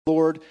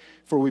Lord,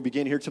 before we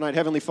begin here tonight.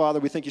 Heavenly Father,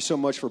 we thank you so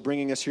much for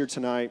bringing us here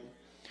tonight.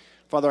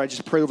 Father, I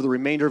just pray over the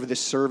remainder of this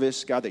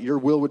service, God, that your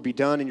will would be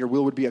done and your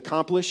will would be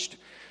accomplished.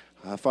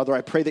 Father,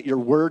 I pray that your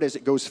word as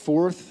it goes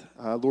forth,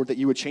 Lord, that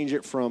you would change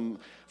it from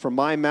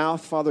my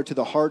mouth, Father, to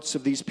the hearts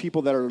of these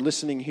people that are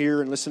listening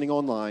here and listening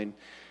online.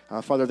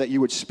 Father, that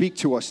you would speak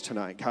to us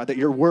tonight, God, that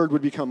your word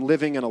would become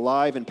living and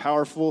alive and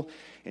powerful,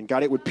 and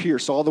God, it would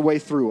pierce all the way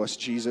through us,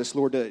 Jesus,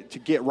 Lord, to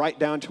get right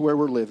down to where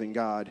we're living,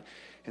 God.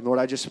 And Lord,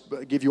 I just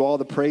give you all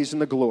the praise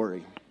and the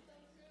glory.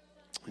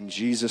 In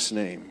Jesus'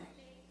 name,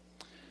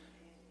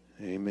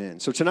 amen.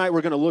 So tonight we're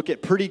going to look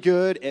at pretty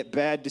good at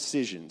bad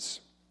decisions.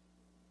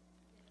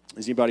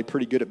 Is anybody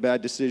pretty good at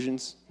bad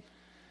decisions?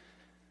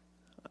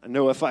 I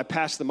know if I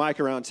passed the mic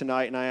around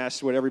tonight and I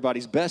asked what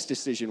everybody's best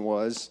decision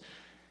was,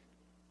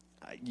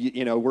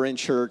 you know, we're in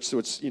church, so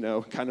it's,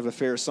 kind of a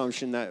fair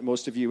assumption that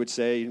most of you would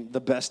say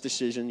the best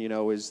decision,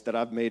 is that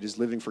I've made is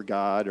living for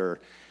God. Or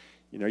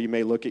you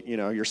may look at,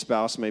 your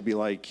spouse may be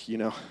like,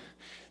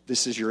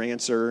 this is your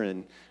answer,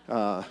 and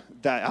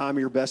that I'm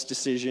your best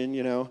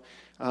decision,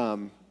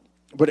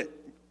 But,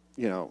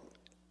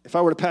 if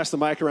I were to pass the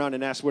mic around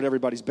and ask what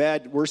everybody's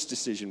worst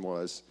decision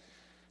was,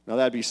 now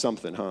that'd be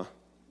something, huh?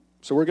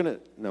 So we're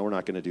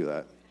not going to do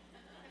that.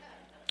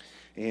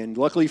 And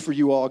luckily for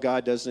you all,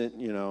 God doesn't,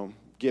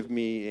 give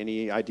me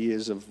any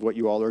ideas of what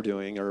you all are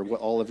doing or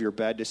what all of your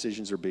bad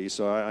decisions are be.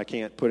 So I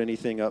can't put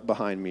anything up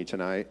behind me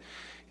tonight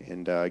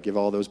and give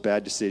all those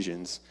bad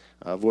decisions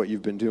of what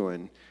you've been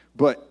doing.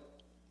 But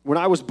when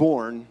I was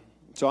born,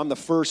 so I'm the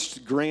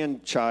first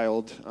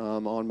grandchild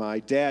on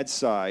my dad's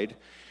side.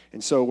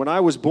 And so when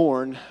I was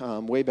born,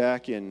 way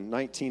back in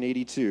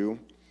 1982,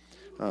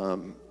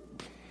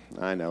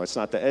 I know it's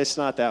not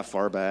that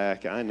far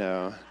back. I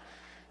know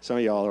some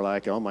of y'all are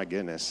like, "Oh my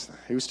goodness,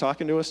 who's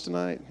talking to us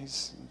tonight?"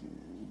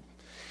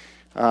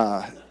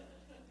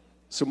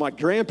 So my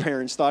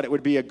grandparents thought it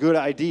would be a good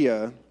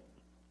idea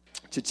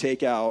to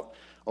take out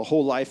a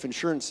whole life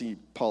insurance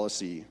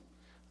policy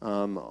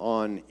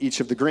on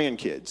each of the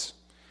grandkids.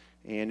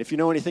 And if you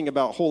know anything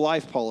about whole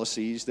life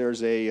policies,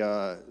 there's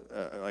a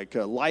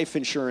life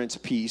insurance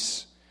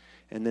piece,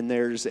 and then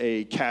there's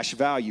a cash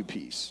value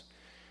piece.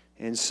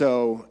 And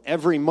so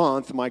every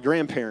month, my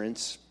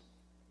grandparents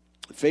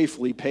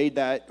faithfully paid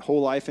that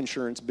whole life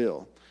insurance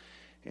bill.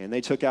 And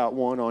they took out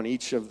one on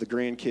each of the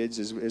grandkids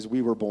as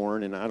we were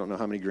born. And I don't know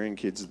how many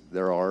grandkids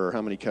there are or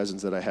how many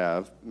cousins that I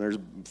have. There's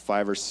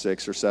 5 or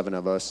 6 or 7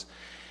 of us.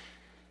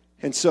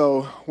 And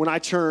so when I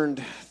turned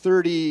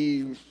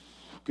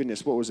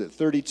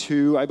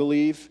 32, I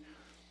believe,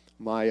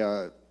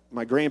 my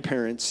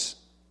grandparents,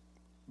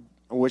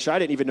 which I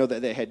didn't even know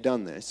that they had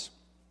done this.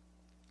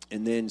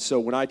 And then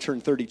so when I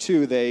turned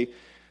 32, they,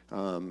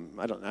 I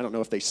don't know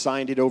if they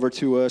signed it over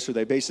to us or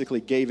they basically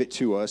gave it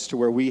to us to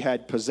where we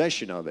had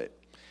possession of it.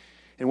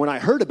 And when I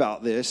heard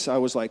about this, I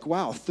was like,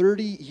 wow,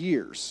 30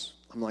 years.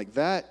 I'm like,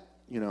 I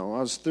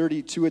was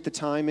 32 at the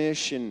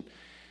time-ish, and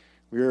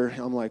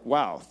I'm like,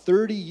 wow,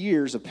 30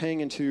 years of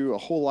paying into a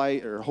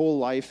whole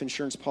life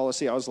insurance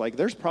policy. I was like,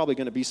 there's probably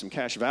going to be some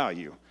cash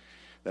value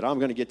that I'm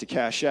going to get to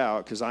cash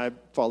out, because I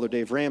follow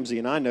Dave Ramsey,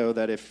 and I know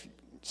that if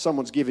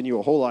someone's giving you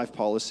a whole life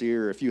policy,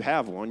 or if you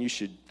have one, you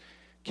should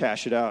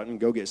cash it out and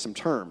go get some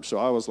term. So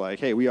I was like,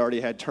 hey, we already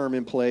had term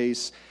in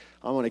place.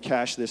 I'm going to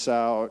cash this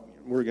out.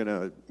 We're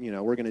going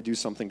to do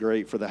something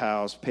great for the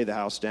house, pay the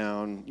house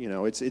down.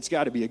 It's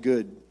got to be a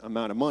good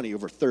amount of money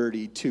over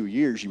 32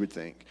 years, you would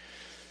think.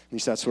 At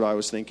least that's what I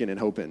was thinking and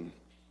hoping.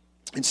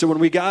 And so when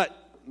we got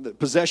the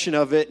possession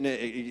of it, and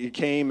it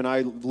came, and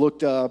I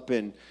looked up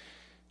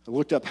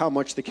how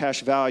much the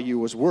cash value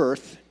was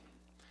worth,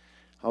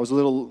 I was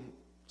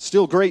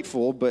still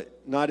grateful,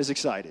 but not as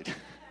excited.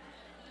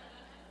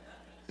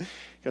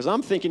 Because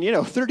I'm thinking,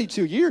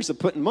 32 years of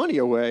putting money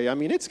away, I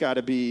mean, it's got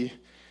to be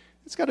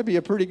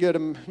a pretty good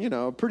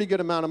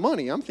amount of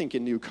money. I'm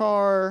thinking new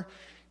car,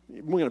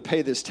 we're going to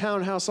pay this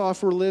townhouse off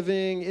for a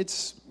living.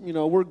 It's,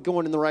 we're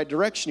going in the right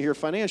direction here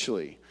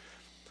financially.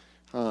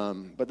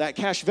 But that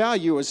cash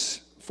value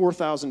was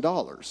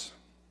 $4,000.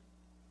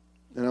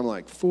 And I'm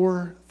like,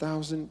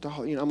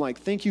 $4,000? I'm like,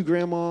 thank you,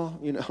 Grandma.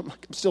 I'm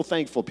still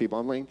thankful, people.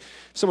 I'm like,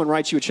 if someone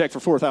writes you a check for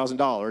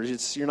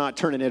 $4,000, you're not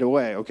turning it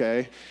away,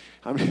 okay?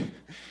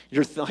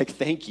 You're like,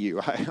 thank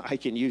you. I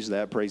can use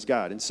that, praise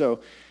God. And so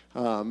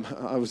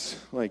I was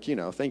like,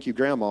 thank you,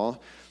 Grandma.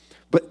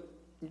 But,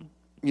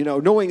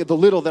 knowing the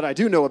little that I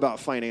do know about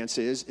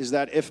finances is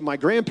that if my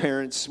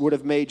grandparents would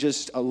have made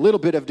just a little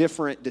bit of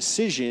different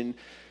decision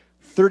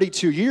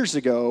 32 years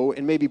ago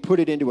and maybe put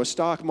it into a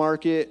stock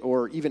market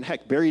or even,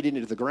 heck, buried it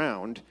into the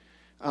ground,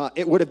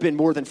 it would have been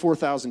more than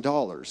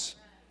 $4,000.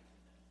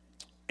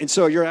 And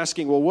so you're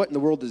asking, well, what in the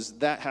world does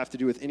that have to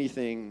do with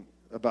anything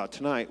about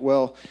tonight?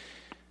 Well,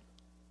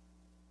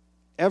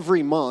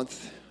 every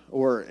month,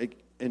 or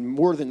in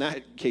more than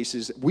that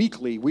cases,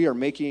 weekly, we are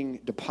making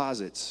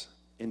deposits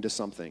into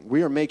something.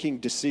 We are making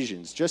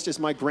decisions. Just as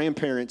my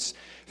grandparents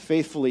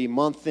faithfully,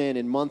 month in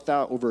and month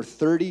out, over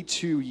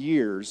 32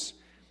 years.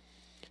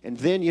 And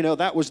then,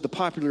 that was the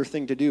popular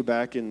thing to do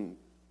back in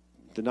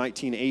the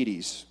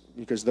 1980s,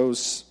 because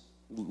those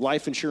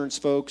life insurance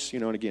folks,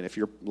 and again, if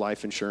you're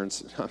life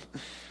insurance, I'm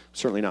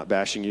certainly not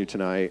bashing you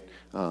tonight.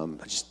 I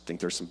just think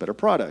there's some better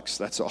products,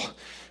 that's all.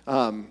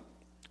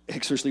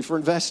 Especially for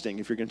investing.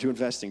 If you're going to do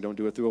investing, don't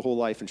do it through a whole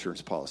life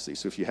insurance policy.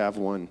 So if you have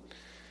one,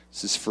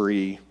 this is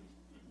free.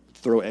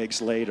 Throw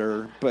eggs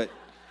later. But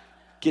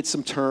get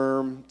some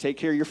term, take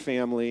care of your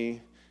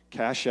family,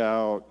 cash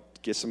out,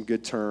 get some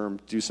good term,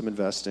 do some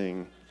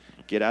investing,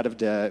 get out of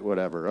debt,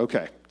 whatever.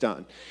 Okay,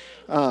 done.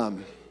 But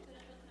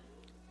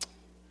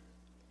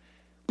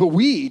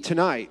we,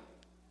 tonight,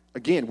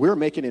 again, we're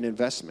making an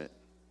investment.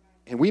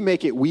 And we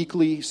make it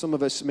weekly. Some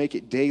of us make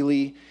it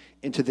daily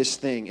into this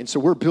thing. And so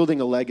we're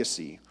building a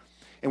legacy.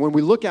 And when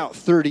we look out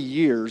 30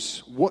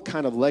 years, what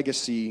kind of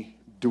legacy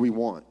do we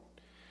want?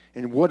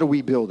 And what are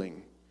we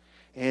building?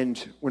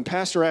 And when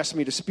Pastor asked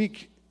me to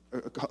speak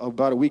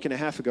about a week and a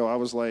half ago, I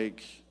was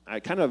like,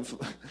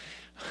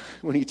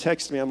 when he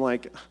texted me, I'm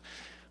like,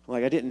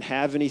 I didn't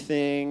have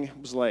anything.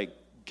 It was like,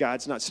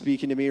 God's not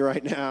speaking to me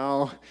right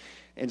now.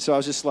 And so I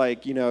was just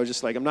like,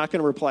 I'm not going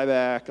to reply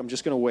back. I'm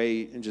just going to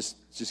wait and just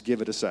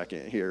give it a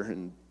second here.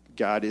 And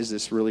God, is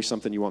this really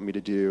something you want me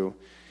to do?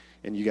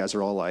 And you guys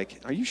are all like,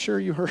 are you sure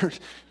you heard?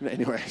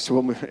 Anyway, so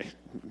we'll move.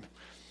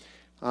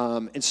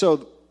 And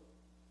so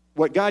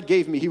what God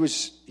gave me,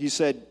 he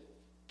said,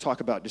 talk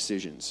about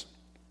decisions.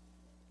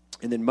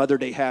 And then Mother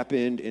Day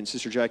happened, and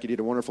Sister Jackie did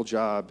a wonderful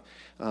job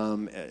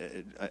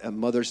at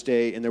Mother's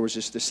Day, and there was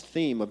just this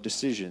theme of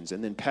decisions.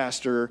 And then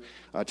Pastor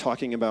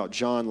talking about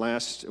John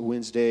last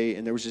Wednesday,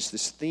 and there was just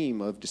this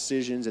theme of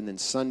decisions, and then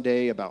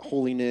Sunday about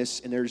holiness,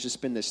 and there's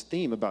just been this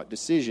theme about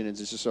decision. And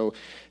so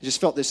I just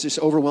felt this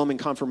overwhelming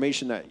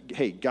confirmation that,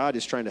 hey, God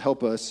is trying to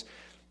help us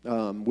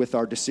with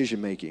our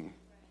decision-making.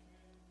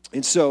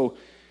 And so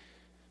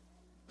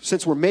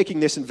since we're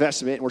making this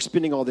investment and we're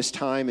spending all this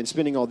time and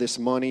spending all this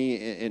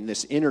money and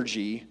this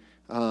energy,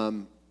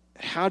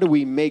 how do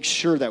we make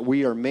sure that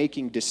we are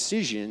making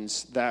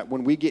decisions that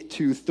when we get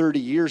to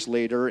 30 years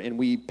later and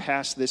we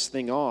pass this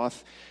thing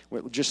off,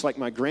 just like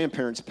my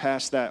grandparents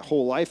passed that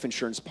whole life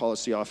insurance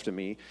policy off to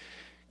me,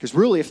 because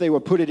really if they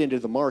would put it into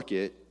the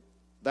market,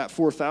 that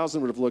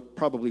 $4,000 would have looked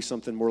probably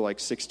something more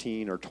like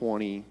 16 or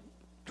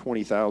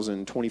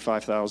 20,000,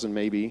 25,000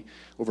 maybe,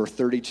 over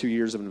 32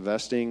 years of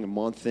investing, a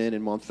month in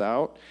and month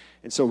out.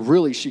 And so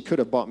really she could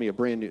have bought me a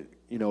brand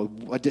new,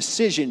 a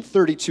decision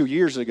 32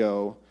 years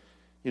ago,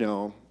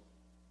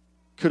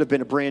 could have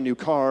been a brand new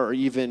car or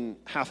even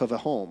half of a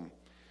home.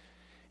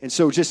 And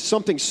so just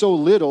something so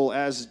little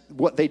as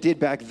what they did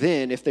back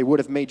then, if they would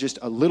have made just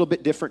a little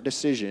bit different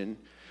decision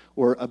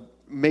or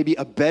maybe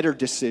a better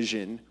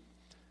decision,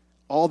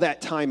 all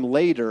that time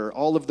later,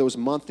 all of those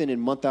month in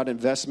and month out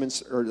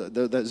investments, or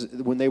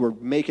when they were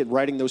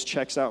writing those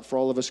checks out for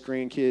all of us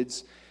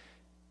grandkids,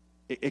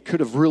 it could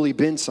have really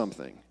been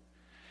something.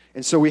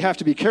 And so we have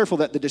to be careful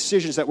that the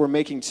decisions that we're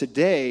making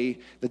today,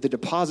 that the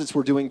deposits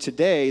we're doing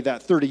today,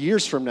 that 30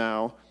 years from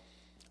now,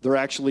 they're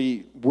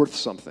actually worth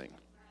something.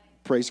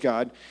 Praise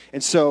God.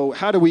 And so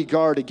how do we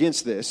guard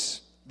against this,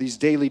 these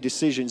daily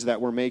decisions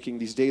that we're making,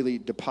 these daily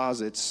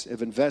deposits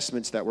of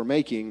investments that we're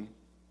making?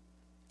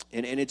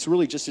 And it's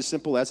really just as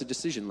simple as a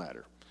decision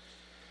ladder.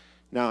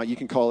 Now, you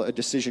can call it a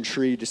decision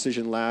tree,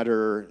 decision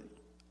ladder,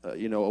 a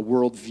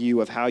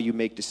worldview of how you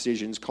make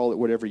decisions, call it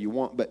whatever you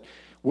want. But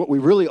what we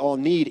really all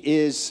need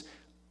is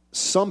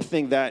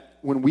something that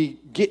when we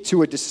get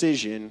to a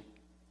decision,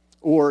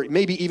 or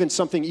maybe even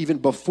something even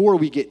before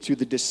we get to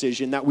the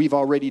decision, that we've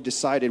already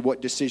decided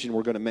what decision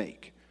we're going to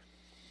make.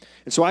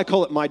 And so I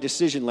call it my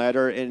decision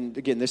ladder. And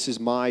again, this is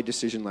my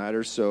decision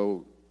ladder.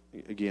 So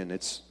again,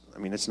 it's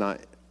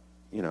not,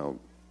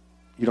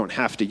 you don't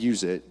have to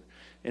use it.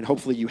 And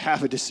hopefully you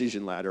have a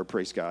decision ladder,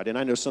 praise God. And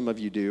I know some of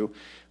you do,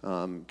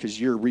 because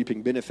you're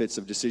reaping benefits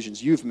of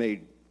decisions you've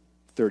made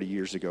 30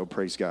 years ago,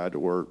 praise God,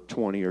 or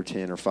 20 or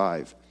 10 or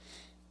 5.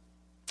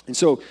 And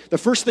so the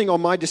first thing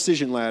on my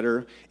decision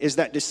ladder is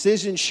that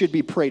decisions should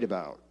be prayed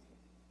about.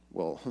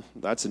 Well,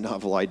 that's a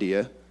novel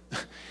idea.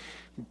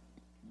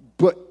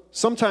 But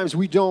sometimes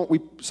we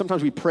don't.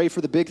 Sometimes we pray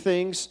for the big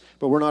things,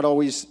 but we're not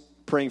always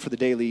praying for the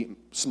daily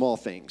small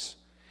things.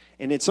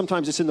 And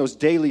sometimes it's in those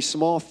daily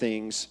small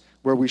things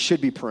where we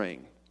should be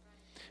praying.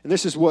 And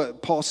this is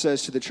what Paul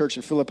says to the church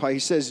in Philippi. He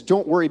says,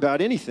 don't worry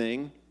about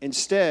anything.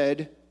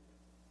 Instead,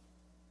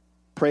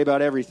 pray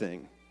about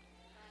everything.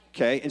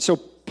 Okay? And so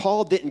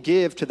Paul didn't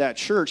give to that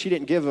church, he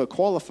didn't give a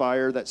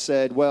qualifier that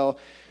said, well,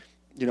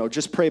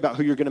 just pray about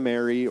who you're going to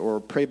marry,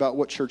 or pray about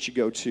what church you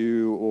go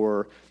to,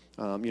 or,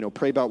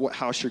 pray about what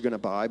house you're going to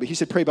buy. But he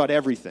said, pray about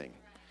everything.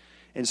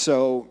 And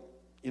so,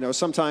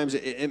 sometimes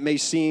it may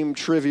seem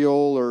trivial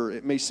or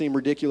it may seem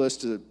ridiculous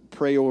to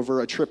pray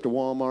over a trip to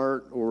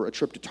Walmart or a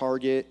trip to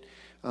Target.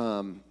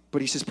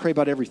 But he says, pray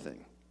about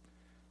everything.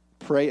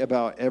 Pray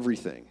about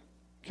everything.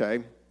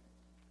 Okay?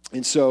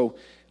 And so,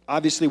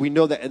 obviously, we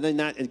know that. And then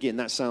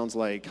that sounds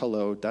like,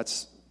 hello,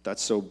 that's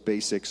so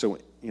basic, so,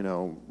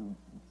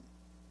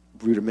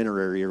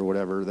 rudimentary or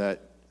whatever,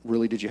 that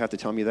really, did you have to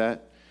tell me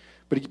that?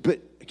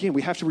 But again,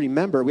 we have to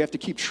remember, we have to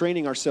keep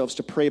training ourselves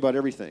to pray about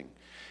everything.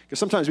 Because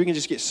sometimes we can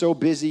just get so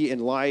busy in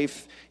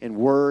life and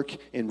work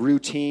and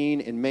routine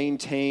and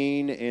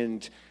maintain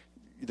and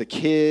the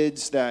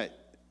kids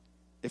that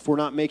if we're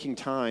not making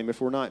time,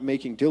 if we're not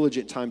making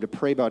diligent time to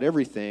pray about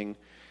everything,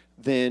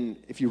 then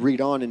if you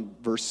read on in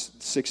verse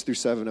 6 through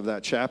 7 of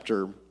that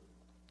chapter,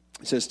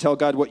 it says, tell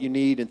God what you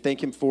need and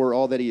thank him for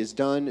all that he has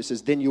done. It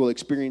says, then you will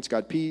experience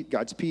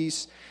God's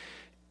peace,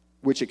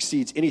 which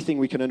exceeds anything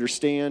we can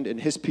understand,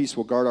 and his peace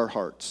will guard our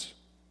hearts.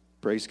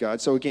 Praise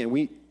God. So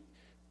again,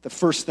 the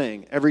first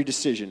thing, every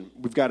decision,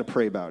 we've got to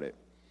pray about it.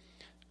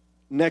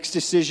 Next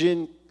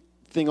decision,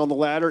 thing on the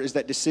ladder, is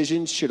that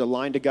decisions should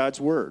align to God's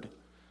word.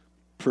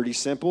 Pretty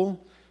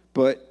simple,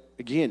 but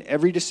again,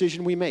 every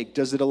decision we make,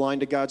 does it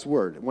align to God's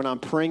word? When I'm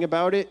praying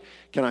about it,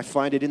 can I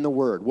find it in the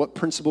word? What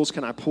principles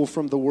can I pull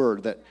from the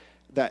word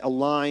that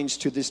aligns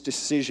to this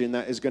decision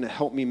that is going to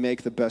help me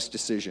make the best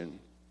decision?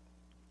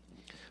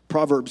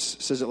 Proverbs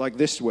says it like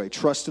this way,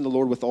 trust in the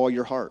Lord with all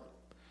your heart.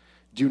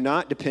 Do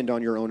not depend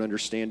on your own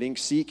understanding.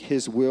 Seek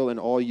his will in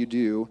all you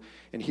do,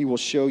 and he will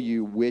show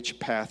you which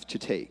path to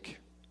take.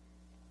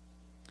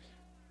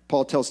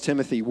 Paul tells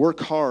Timothy, work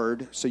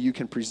hard so you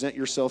can present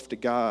yourself to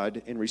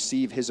God and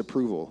receive his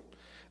approval.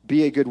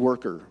 Be a good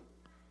worker,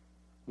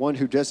 one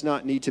who does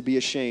not need to be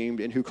ashamed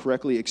and who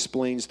correctly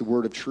explains the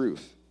word of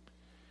truth.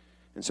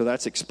 And so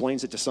that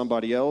explains it to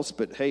somebody else,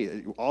 but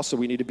hey, also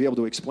we need to be able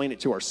to explain it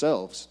to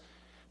ourselves.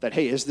 That,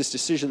 hey, is this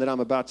decision that I'm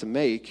about to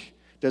make,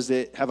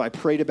 have I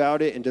prayed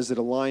about it, and does it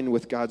align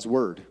with God's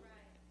word?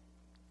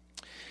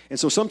 And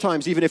so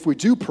sometimes, even if we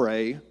do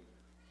pray,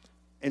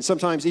 and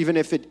sometimes even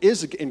if it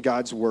is in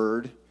God's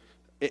word,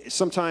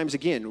 sometimes,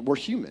 again, we're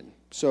human.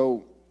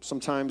 So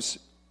sometimes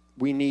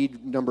we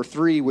need number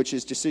 3, which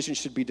is decisions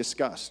should be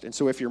discussed. And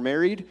so if you're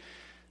married,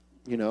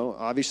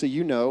 obviously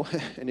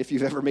and if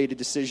you've ever made a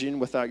decision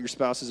without your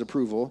spouse's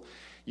approval,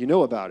 you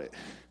know about it,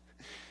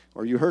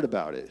 or you heard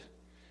about it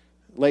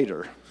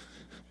later.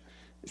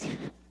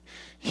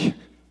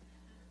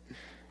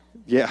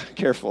 Yeah,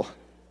 careful.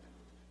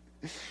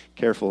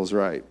 Careful is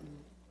right.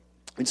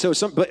 And so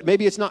but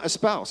maybe it's not a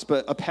spouse,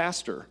 but a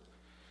pastor.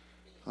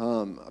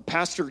 A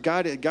pastor,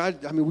 God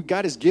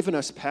has given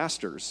us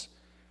pastors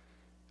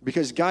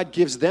because God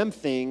gives them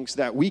things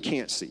that we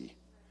can't see.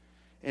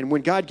 And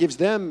when God gives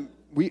them,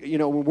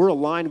 when we're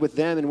aligned with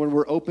them and when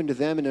we're open to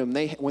them and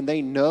when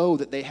they know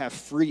that they have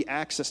free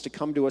access to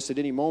come to us at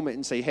any moment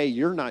and say, hey,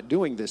 you're not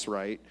doing this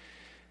right.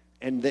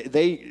 And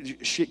they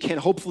can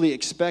hopefully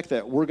expect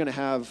that we're going to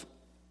have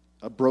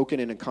a broken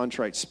and a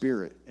contrite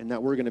spirit and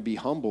that we're going to be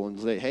humble and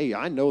say, hey,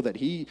 I know that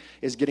he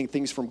is getting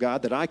things from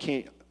God that I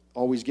can't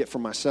always get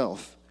from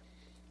myself.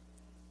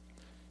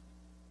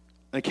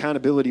 An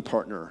accountability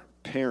partner,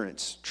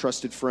 parents,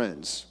 trusted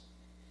friends.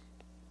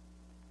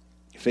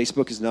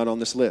 Facebook is not on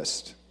this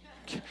list.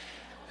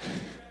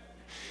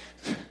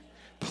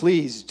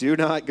 Please do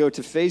not go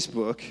to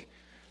Facebook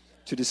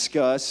to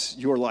discuss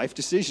your life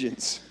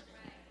decisions.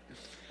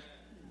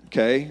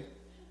 Okay?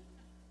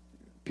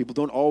 People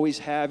don't always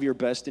have your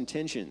best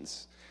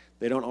intentions.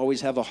 They don't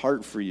always have a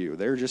heart for you.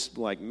 They're just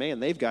like, man,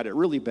 they've got it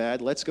really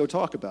bad. Let's go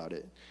talk about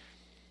it.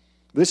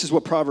 This is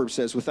what Proverbs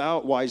says.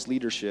 Without wise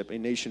leadership, a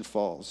nation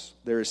falls.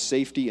 There is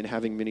safety in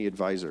having many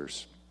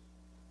advisors.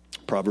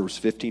 Proverbs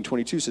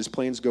 15:22 says,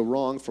 plans go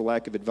wrong for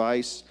lack of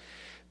advice.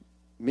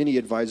 Many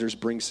advisors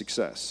bring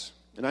success.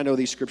 And I know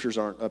these scriptures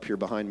aren't up here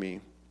behind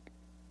me.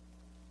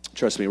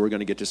 Trust me, we're going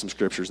to get to some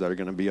scriptures that are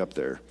going to be up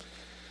there.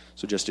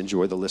 So just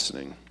enjoy the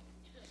listening.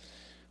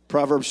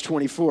 Proverbs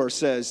 24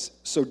 says,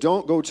 so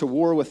don't go to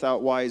war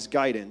without wise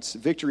guidance.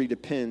 Victory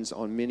depends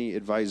on many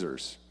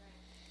advisors.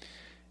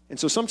 And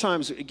so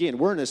sometimes, again,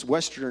 we're in this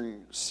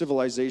Western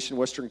civilization,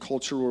 Western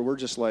culture where we're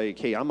just like,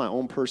 hey, I'm my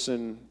own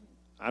person.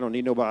 I don't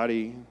need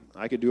nobody.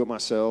 I could do it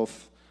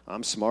myself.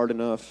 I'm smart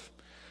enough.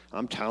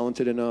 I'm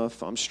talented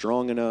enough. I'm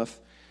strong enough.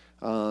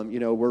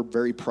 We're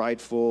very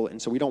prideful, and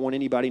so we don't want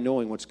anybody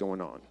knowing what's going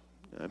on.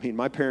 I mean,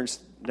 my parents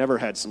never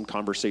had some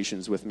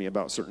conversations with me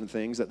about certain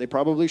things that they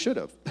probably should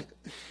have.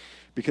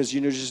 Because,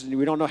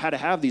 we don't know how to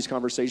have these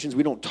conversations.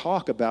 We don't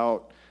talk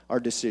about our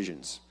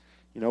decisions.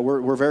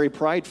 We're very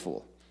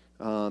prideful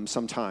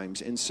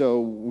sometimes. And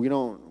so we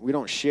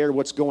don't share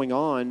what's going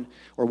on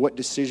or what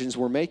decisions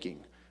we're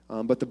making.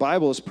 But the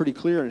Bible is pretty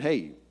clear. And,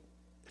 hey,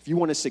 if you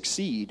want to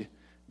succeed,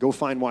 go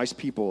find wise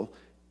people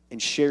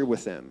and share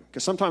with them.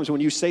 Because sometimes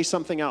when you say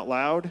something out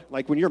loud,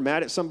 like when you're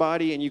mad at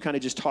somebody and you kind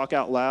of just talk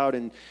out loud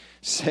and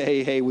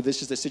say, hey, well,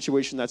 this is the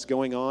situation that's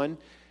going on,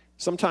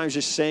 sometimes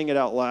just saying it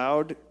out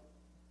loud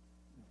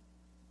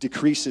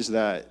decreases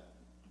that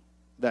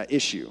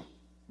issue.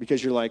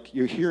 Because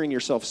you're hearing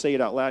yourself say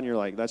it out loud and you're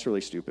like, that's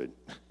really stupid.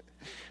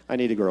 I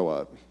need to grow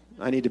up.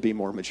 I need to be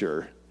more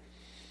mature.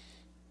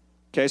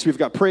 Okay, so we've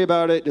got pray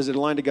about it. Does it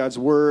align to God's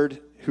word?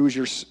 Who's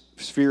your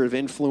sphere of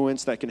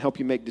influence that can help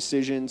you make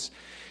decisions?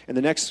 And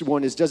the next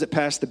one is, does it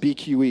pass the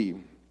BQE?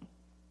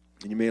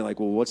 And you may be like,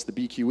 well, what's the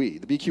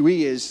BQE? The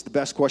BQE is the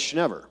best question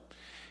ever.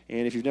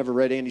 And if you've never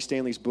read Andy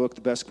Stanley's book,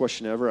 The Best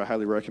Question Ever, I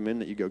highly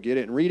recommend that you go get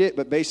it and read it.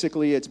 But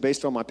basically, it's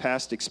based on my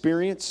past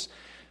experience,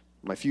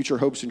 my future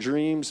hopes and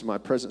dreams, my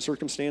present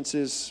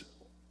circumstances,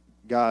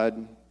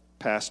 God,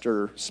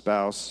 pastor,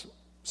 spouse,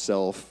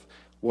 self,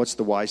 what's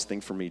the wise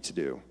thing for me to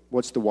do?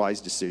 What's the wise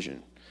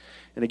decision?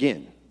 And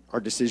again, our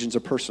decisions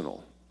are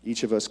personal.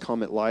 Each of us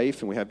come at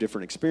life and we have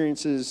different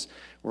experiences.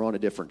 We're on a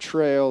different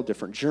trail,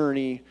 different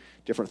journey,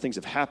 different things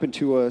have happened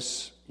to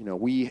us.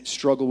 We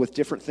struggle with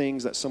different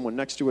things that someone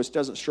next to us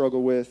doesn't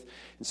struggle with.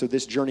 And so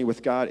this journey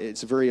with God,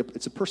 it's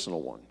a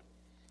personal one.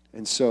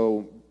 And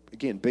so,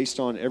 again, based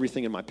on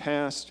everything in my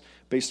past,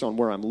 based on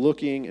where I'm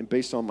looking, and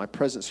based on my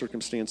present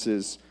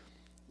circumstances,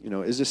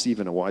 is this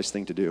even a wise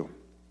thing to do?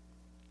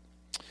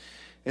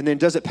 And then,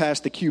 does it pass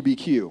the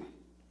QBQ?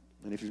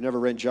 And if you've never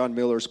read John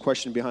Miller's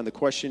Question Behind the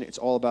Question, it's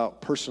all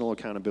about personal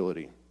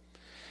accountability.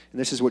 And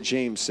this is what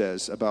James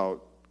says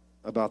about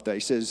that. He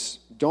says,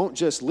 don't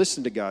just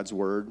listen to God's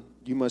word,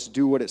 you must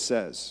do what it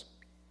says.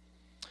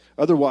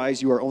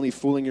 Otherwise, you are only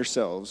fooling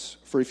yourselves.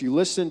 For if you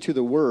listen to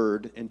the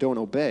word and don't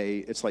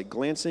obey, it's like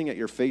glancing at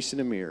your face in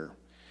a mirror.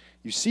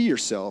 You see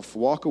yourself,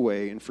 walk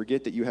away, and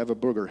forget that you have a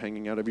booger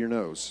hanging out of your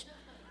nose.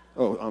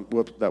 Oh,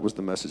 that was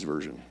the Message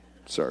version.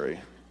 Sorry.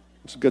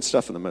 There's good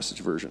stuff in the Message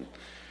version.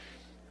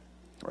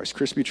 Rice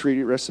Krispie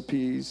treat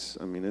recipes.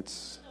 I mean,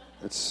 it's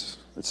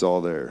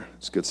all there.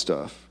 It's good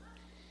stuff.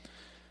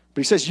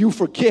 But he says, you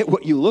forget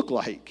what you look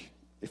like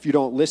if you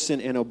don't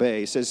listen and obey.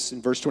 He says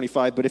in verse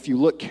 25, but if you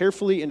look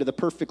carefully into the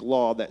perfect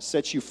law that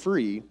sets you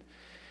free,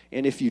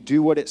 and if you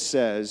do what it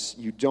says,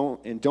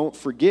 don't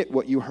forget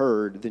what you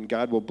heard, then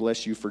God will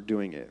bless you for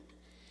doing it.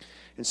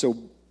 And so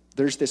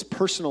there's this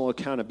personal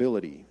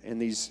accountability,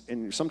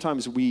 and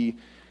sometimes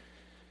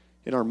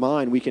in our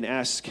mind, we can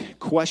ask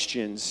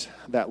questions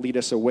that lead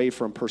us away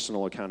from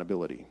personal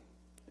accountability.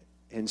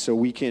 And so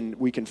we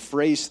can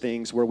phrase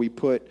things where we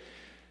put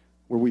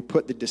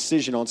the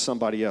decision on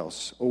somebody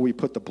else, or we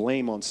put the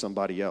blame on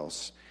somebody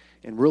else.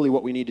 And really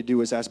what we need to do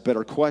is ask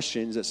better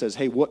questions that says,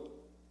 hey, what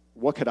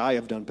could I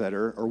have done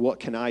better? Or what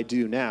can I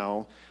do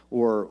now?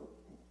 Or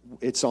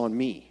it's on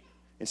me.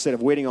 Instead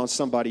of waiting on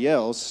somebody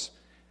else,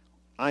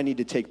 I need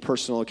to take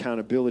personal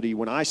accountability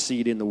when I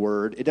see it in the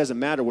Word. It doesn't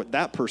matter what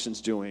that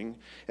person's doing.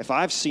 If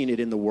I've seen it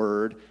in the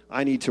Word,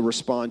 I need to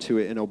respond to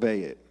it and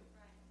obey it.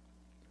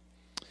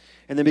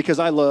 And then because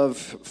I love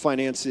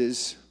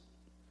finances,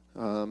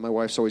 my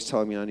wife's always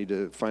telling me I need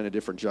to find a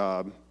different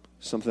job,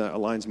 something that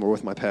aligns more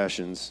with my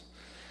passions.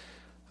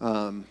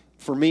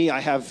 For me,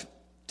 I have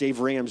Dave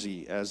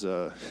Ramsey as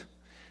a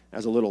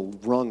little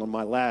rung on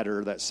my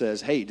ladder that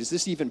says, hey, does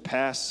this even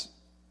pass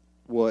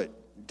what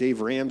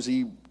Dave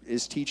Ramsey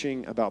is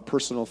teaching about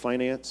personal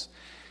finance?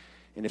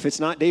 And if it's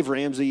not Dave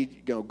Ramsey,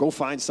 go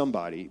find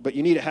somebody. But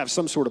you need to have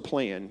some sort of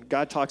plan.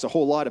 God talks a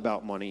whole lot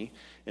about money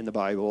in the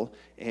Bible,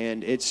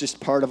 and it's just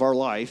part of our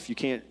life. You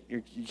can't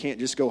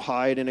just go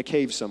hide in a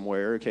cave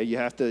somewhere. Okay,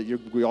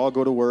 we all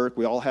go to work.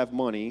 We all have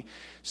money.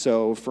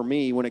 So for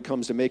me, when it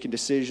comes to making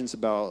decisions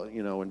about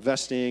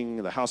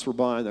investing, the house we're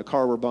buying, the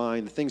car we're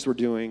buying, the things we're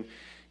doing,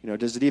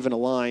 does it even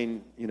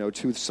align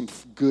to some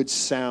good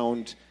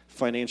sound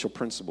financial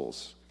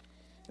principles?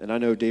 And I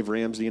know Dave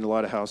Ramsey in a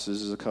lot of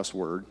houses is a cuss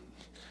word.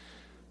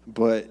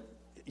 But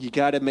you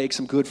got to make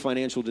some good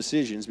financial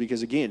decisions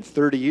because, again,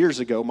 30 years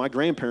ago, my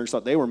grandparents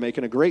thought they were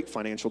making a great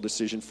financial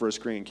decision for us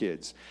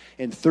grandkids.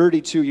 And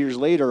 32 years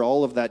later,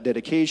 all of that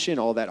dedication,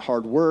 all that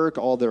hard work,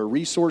 all their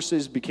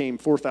resources became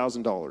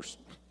 $4,000.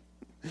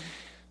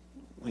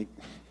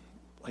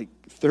 like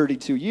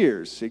 32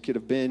 years. It could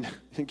have been,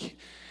 you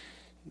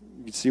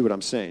can see what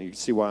I'm saying. You can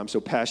see why I'm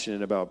so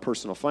passionate about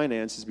personal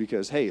finance is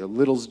because, hey, a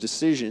little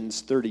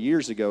decisions 30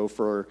 years ago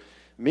for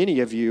many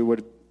of you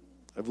would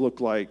have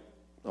looked like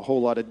a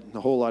whole lot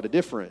of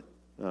different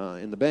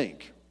in the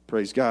bank.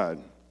 Praise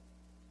God.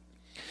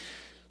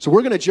 So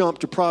we're going to jump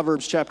to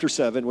Proverbs chapter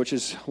 7, which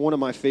is one of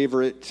my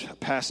favorite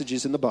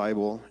passages in the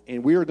Bible.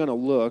 And we are going to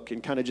look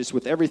and kind of just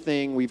with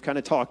everything we've kind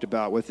of talked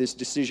about with this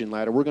decision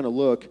ladder, we're going to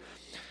look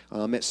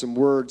at some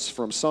words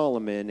from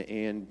Solomon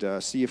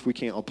and see if we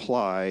can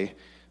apply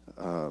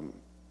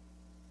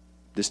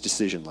this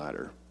decision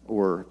ladder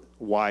or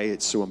why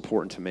it's so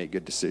important to make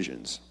good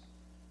decisions.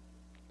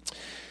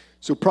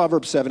 So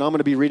Proverbs 7, I'm going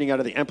to be reading out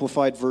of the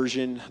Amplified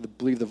Version. I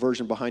believe the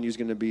version behind you is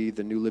going to be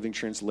the New Living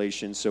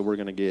Translation, so we're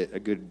going to get a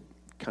good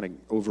kind of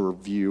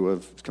overview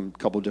of a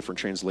couple different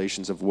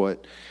translations of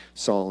what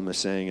Solomon is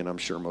saying, and I'm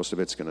sure most of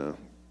it's going to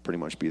pretty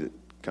much be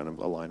kind of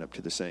a line up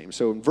to the same.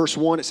 So in verse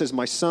 1, it says,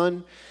 my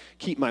son,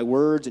 keep my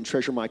words and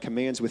treasure my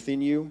commands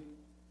within you.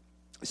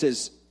 It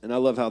says, and I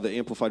love how the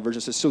Amplified Version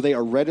says, so they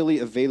are readily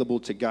available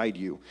to guide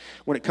you.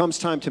 When it comes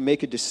time to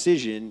make a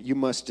decision, you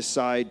must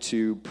decide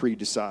to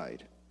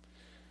pre-decide.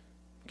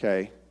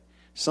 Okay,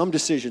 some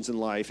decisions in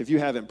life, if you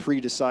haven't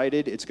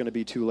pre-decided, it's going to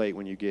be too late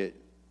when you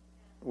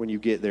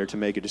get there to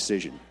make a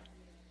decision.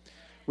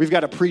 We've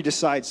got to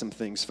pre-decide some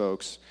things,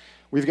 folks.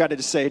 We've got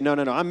to say, no,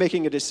 I'm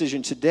making a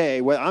decision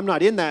today. Well, I'm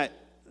not in that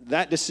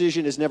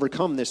decision has never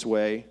come this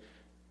way,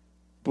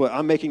 but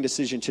I'm making a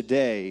decision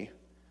today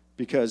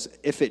because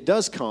if it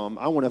does come,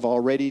 I want to have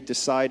already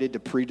decided to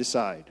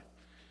pre-decide.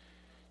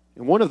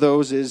 And one of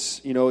those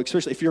is,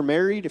 especially if you're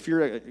married, if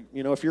you're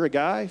a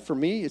guy, for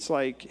me, it's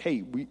like,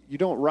 hey, you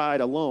don't ride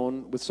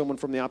alone with someone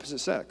from the opposite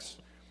sex.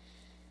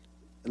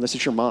 Unless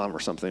it's your mom or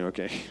something,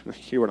 okay?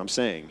 Hear what I'm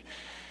saying.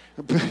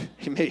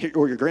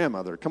 Or your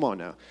grandmother, come on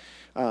now.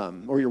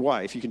 Or your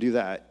wife, you can do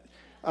that.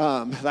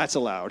 That's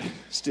allowed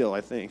still,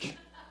 I think.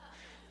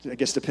 I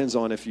guess depends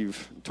on if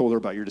you've told her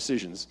about your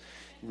decisions.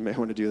 You may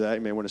want to do that.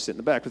 You may want to sit in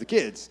the back with the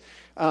kids.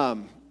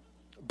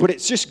 But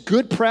it's just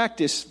good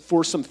practice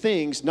for some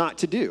things not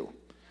to do.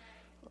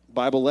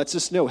 Bible lets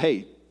us know,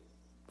 hey,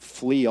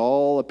 flee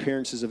all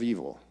appearances of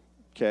evil.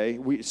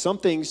 Okay? Some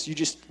things you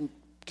just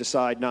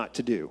decide not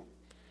to do.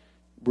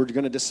 We're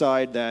going to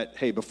decide that,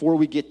 hey, before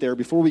we get there,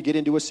 before we get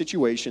into a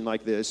situation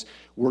like this,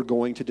 we're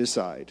going to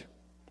decide.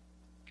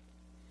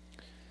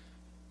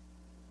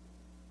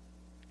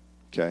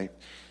 Okay?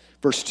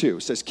 Verse 2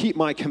 says, keep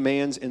my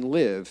commands and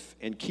live,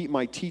 and keep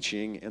my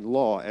teaching and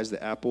law as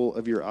the apple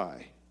of your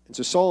eye. And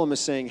so Solomon is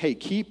saying, hey,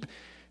 keep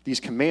these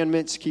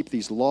commandments, keep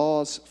these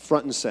laws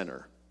front and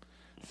center.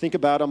 Think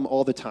about them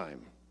all the time.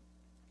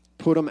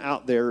 Put them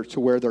out there to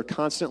where they're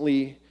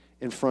constantly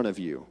in front of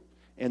you,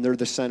 and they're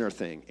the center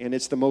thing, and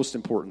it's the most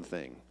important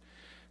thing.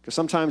 Because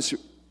sometimes, you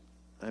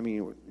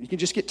can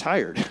just get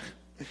tired.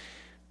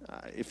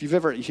 If you've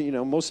ever,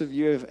 most of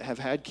you have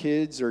had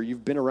kids or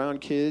you've been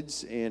around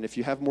kids, and if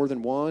you have more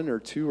than one or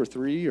two or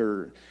three,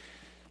 or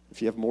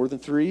if you have more than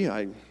three,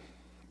 I'm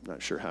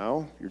not sure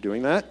how you're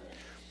doing that.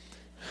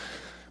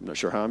 I'm not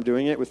sure how I'm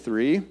doing it with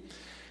three.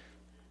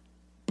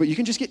 But you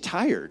can just get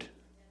tired.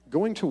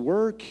 Going to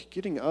work,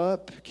 getting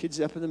up, kids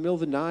up in the middle of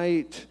the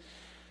night.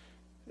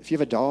 If you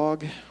have a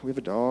dog, we have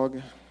a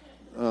dog.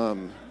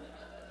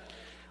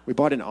 We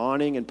bought an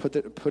awning and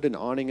put an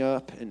awning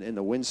up, and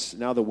the wind's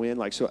now the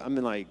wind. So I'm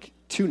in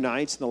 2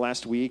 nights in the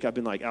last week. I've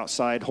been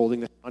outside holding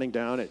the awning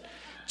down at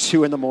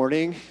 2 a.m.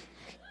 You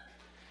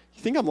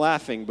think I'm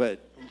laughing, but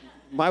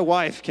my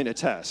wife can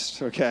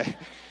attest. Okay,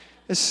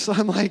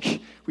 I'm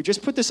we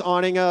just put this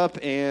awning up,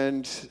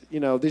 and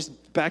there's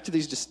back to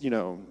these just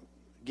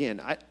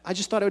Again, I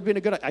just thought it would have been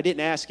a good. I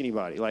didn't ask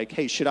anybody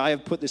hey, should I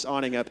have put this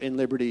awning up in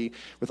Liberty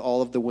with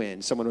all of the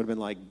wind? Someone would have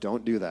been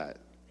don't do that.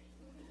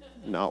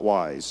 Not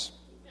wise.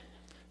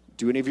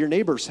 Do any of your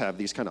neighbors have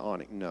these kind of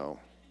awnings? No.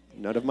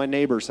 None of my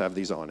neighbors have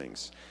these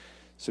awnings.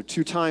 So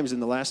 2 times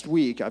in the last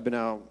week, I've been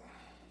out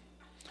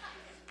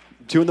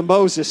doing the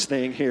Moses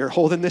thing here,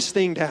 holding this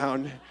thing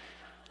down,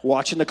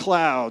 watching the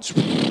clouds.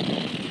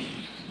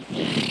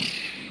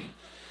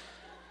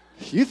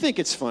 You think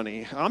it's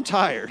funny. I'm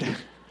tired.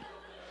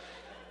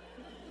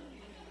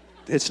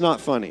 It's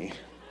not funny.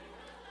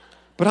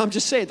 But I'm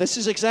just saying, this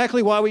is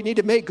exactly why we need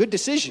to make good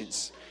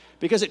decisions.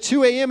 Because at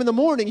 2 a.m. in the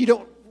morning, you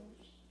don't,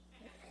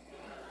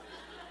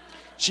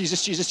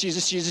 Jesus, Jesus,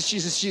 Jesus, Jesus,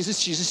 Jesus,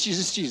 Jesus, Jesus,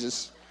 Jesus,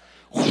 Jesus.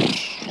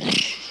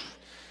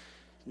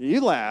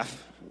 You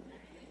laugh.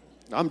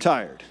 I'm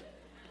tired.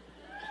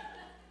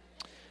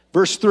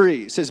 Verse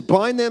 3 says,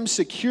 bind them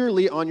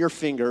securely on your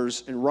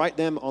fingers and write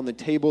them on the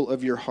table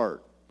of your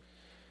heart.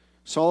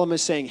 Solomon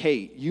is saying,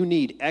 hey, you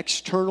need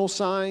external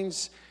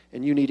signs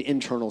and you need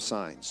internal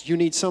signs. You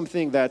need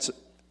something that's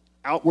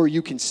out where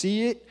you can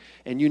see it,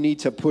 and you need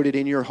to put it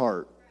in your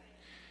heart.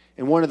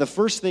 And one of the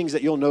first things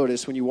that you'll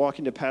notice when you walk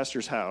into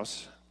pastor's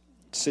house,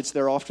 sits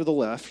there off to the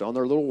left on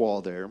their little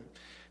wall there,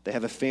 they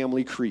have a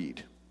family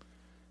creed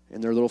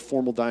in their little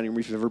formal dining room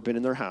if you've ever been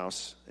in their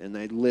house, and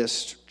they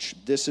list,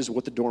 this is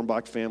what the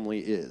Dornbach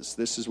family is.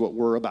 This is what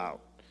we're about.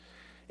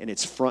 And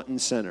it's front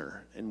and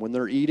center. And when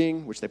they're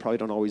eating, which they probably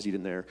don't always eat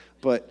in there,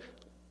 but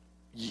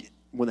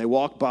when they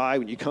walk by,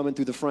 when you come in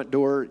through the front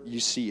door, you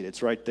see it.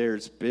 It's right there.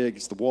 It's big.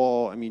 It's the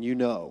wall.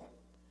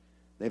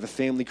 They have a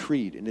family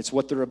creed, and it's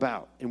what they're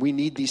about. And we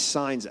need these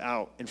signs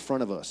out in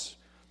front of us.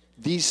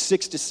 These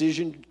 6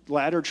 decision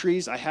ladder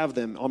trees, I have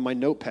them on my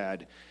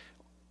notepad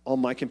on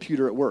my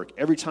computer at work.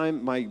 Every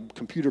time my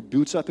computer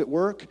boots up at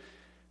work,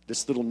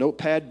 this little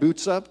notepad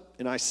boots up,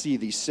 and I see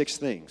these 6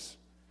 things.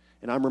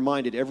 And I'm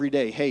reminded every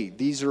day, hey,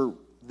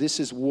 this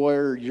is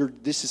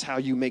how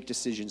you make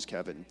decisions,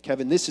 Kevin.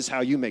 Kevin, this is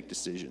how you make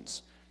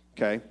decisions.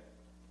 Okay?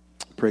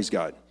 Praise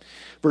God.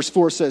 Verse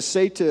 4 says,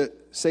 say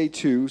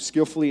to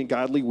skillfully and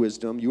godly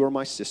wisdom, you are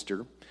my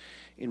sister,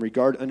 in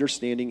regard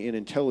understanding and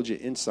intelligent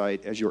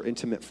insight as your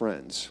intimate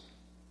friends.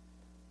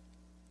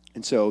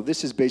 And so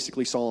this is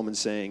basically Solomon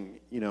saying,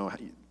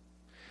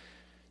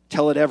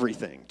 tell it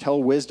everything.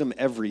 Tell wisdom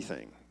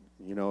everything.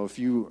 If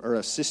you are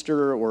a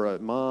sister or a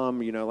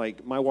mom,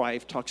 my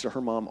wife talks to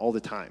her mom all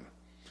the time.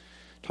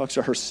 Talks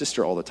to her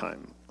sister all the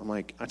time.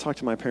 I talk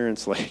to my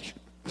parents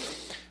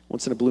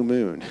once in a blue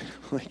moon.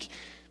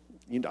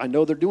 I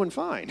know they're doing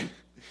fine.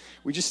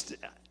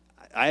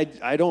 I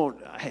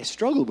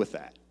struggled with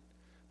that.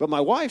 But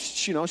my wife,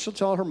 she'll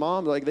tell her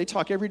mom, they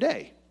talk every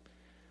day.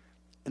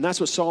 And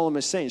that's what Solomon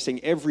is saying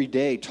every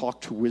day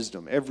talk to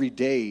wisdom. Every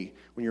day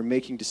when you're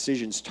making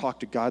decisions, talk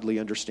to godly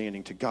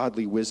understanding, to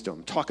godly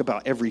wisdom. Talk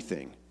about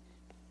everything.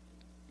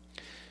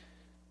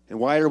 And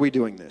why are we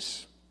doing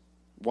this?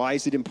 Why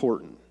is it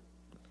important?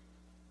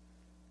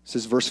 It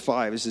says, verse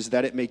 5, it says,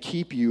 that it may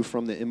keep you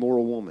from the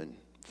immoral woman,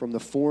 from the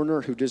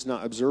foreigner who does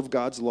not observe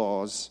God's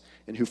laws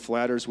and who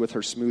flatters with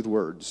her smooth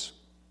words.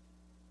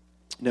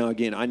 Now,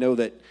 again, I know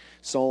that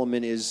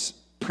Solomon is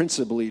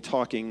principally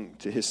talking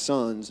to his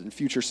sons and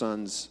future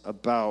sons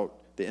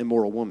about the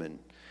immoral woman.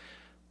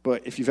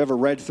 But if you've ever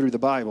read through the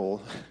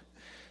Bible,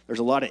 there's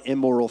a lot of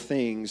immoral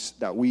things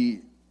that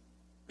we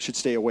should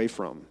stay away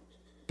from.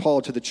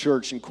 Paul to the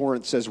church in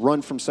Corinth says,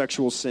 run from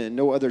sexual sin.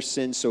 No other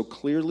sin so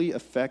clearly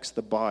affects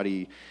the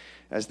body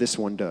as this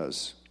one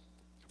does.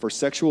 For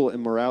sexual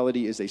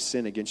immorality is a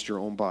sin against your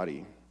own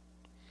body.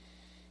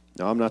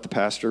 Now, I'm not the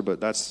pastor, but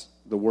that's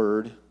the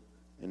word.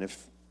 And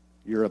if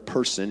you're a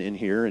person in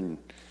here and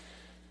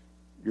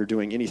you're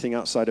doing anything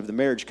outside of the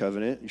marriage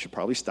covenant, you should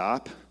probably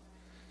stop.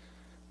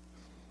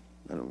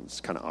 I know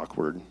it's kind of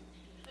awkward,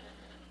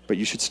 but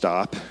you should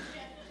stop.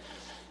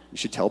 You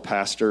should tell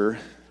pastor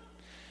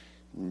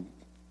and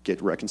get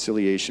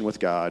reconciliation with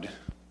God.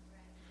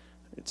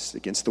 It's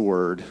against the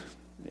word.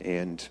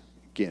 And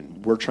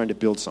again, we're trying to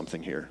build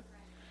something here.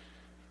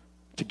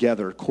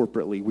 Together,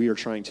 corporately, we are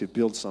trying to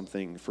build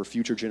something for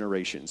future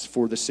generations,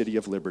 for the city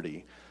of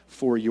Liberty,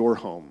 for your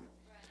home.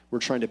 We're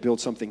trying to build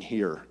something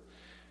here.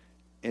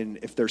 And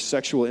if there's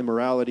sexual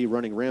immorality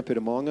running rampant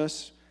among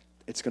us,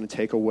 it's going to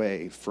take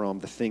away from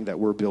the thing that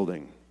we're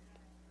building.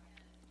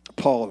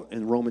 Paul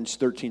in Romans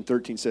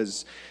 13:13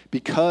 says,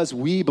 because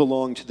we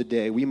belong to the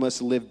day, we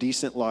must live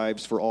decent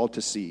lives for all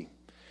to see.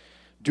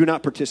 Do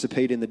not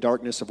participate in the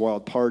darkness of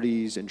wild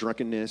parties and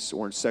drunkenness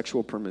or in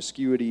sexual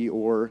promiscuity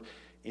or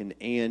in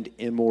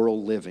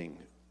immoral living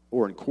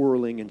or in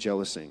quarreling and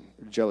jealousy.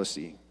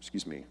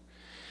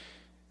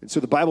 And so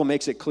the Bible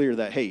makes it clear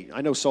that, hey,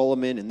 I know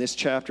Solomon in this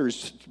chapter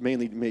is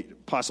mainly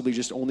possibly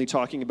just only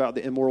talking about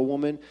the immoral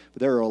woman, but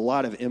there are a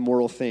lot of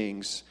immoral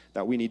things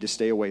that we need to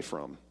stay away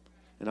from.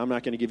 And I'm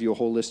not going to give you a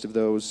whole list of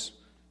those.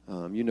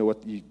 Many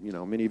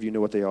of you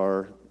know what they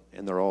are,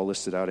 and they're all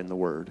listed out in the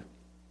Word.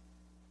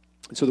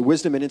 And so the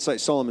wisdom and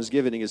insight Solomon is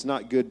giving is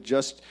not good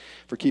just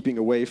for keeping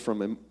away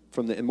from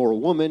the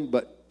immoral woman,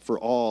 but for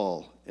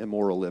all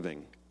immoral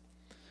living.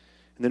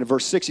 And then in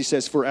verse 6 he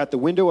says, for at the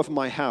window of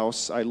my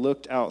house I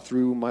looked out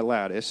through my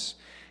lattice,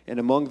 and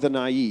among the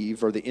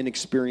naive, or the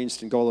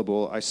inexperienced and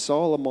gullible, I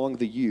saw among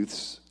the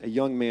youths a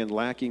young man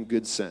lacking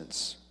good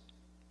sense.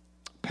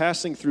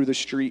 Passing through the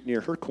street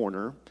near her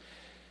corner,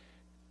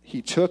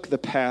 he took the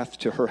path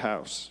to her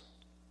house.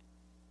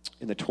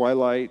 In the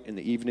twilight, in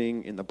the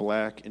evening, in the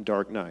black and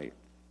dark night.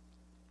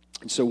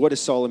 And so what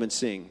is Solomon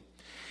seeing?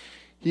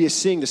 He is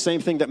seeing the same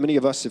thing that many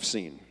of us have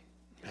seen.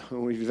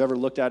 If you've ever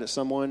looked at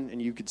someone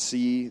and you could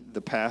see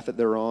the path that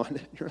they're on,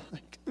 you're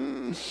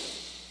like,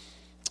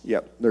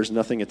 yep, there's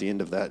nothing at the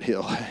end of that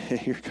hill.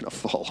 You're going to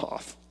fall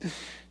off.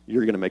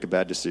 You're going to make a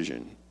bad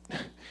decision.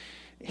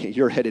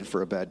 You're headed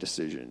for a bad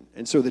decision.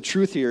 And so the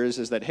truth here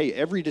is that, hey,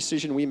 every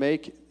decision we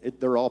make,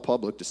 they're all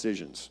public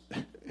decisions.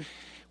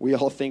 We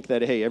all think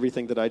that, hey,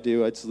 everything that I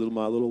do, it's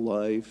my little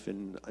life,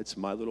 and it's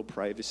my little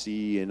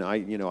privacy, and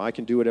I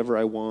can do whatever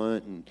I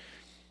want.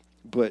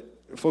 But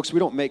folks, we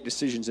don't make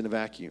decisions in a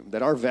vacuum.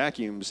 That our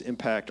vacuums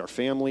impact our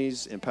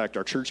families, impact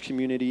our church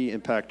community,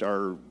 impact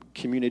our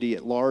community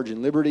at large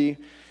in Liberty.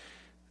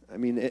 I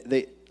mean,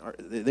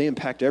 they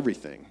impact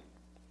everything.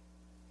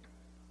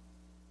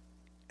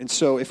 And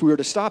so if we were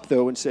to stop,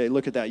 though, and say,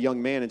 look at that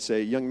young man and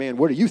say, young man,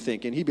 what are you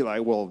thinking? He'd be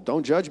like, well,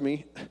 don't judge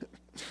me.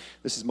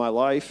 This is my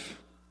life.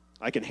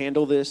 I can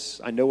handle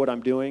this. I know what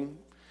I'm doing.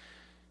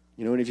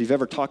 And if you've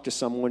ever talked to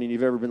someone and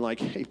you've ever been like,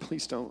 hey,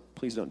 please don't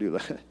do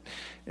that.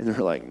 And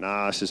they're like,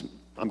 nah,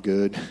 I'm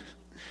good.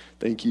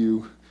 Thank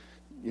you.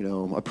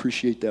 I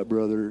appreciate that,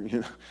 brother.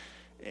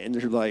 And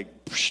they're like,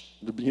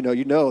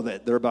 you know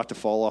that they're about to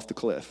fall off the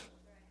cliff.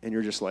 And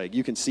you're just like,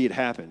 you can see it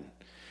happen.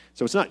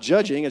 So it's not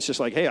judging. It's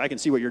just like, hey, I can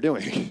see what you're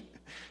doing.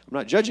 I'm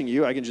not judging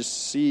you. I can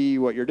just see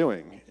what you're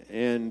doing.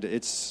 And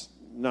it's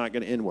not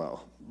going to end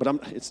well. But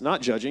it's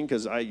not judging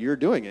because you're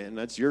doing it,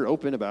 and you're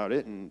open about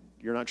it, and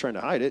you're not trying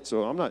to hide it.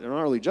 So I'm not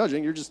really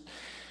judging. If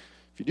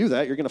you do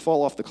that, you're going to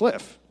fall off the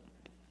cliff.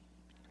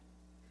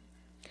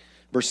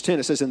 Verse 10,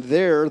 it says, and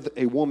there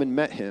a woman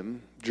met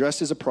him,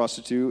 dressed as a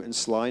prostitute and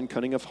sly and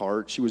cunning of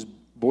heart. She was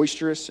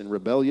boisterous and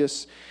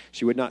rebellious.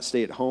 She would not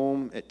stay at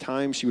home. At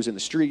times she was in the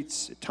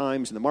streets, at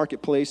times in the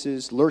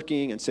marketplaces,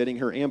 lurking and setting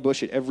her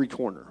ambush at every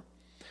corner.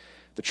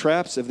 The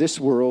traps of this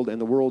world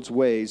and the world's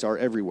ways are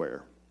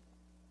everywhere.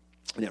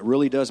 And it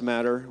really does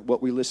matter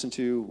what we listen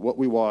to, what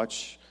we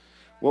watch,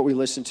 what we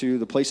listen to,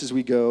 the places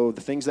we go,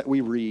 the things that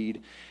we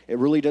read. It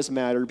really does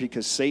matter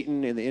because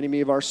Satan and the enemy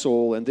of our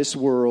soul and this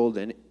world,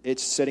 and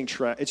it's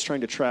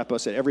trying to trap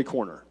us at every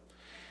corner.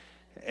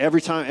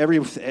 Every time,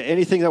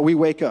 anything that we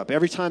wake up,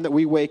 every time that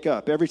we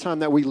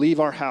leave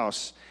our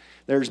house,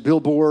 there's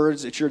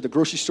billboards. If you're at the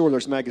grocery store,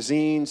 there's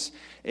magazines.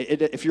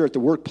 If you're at the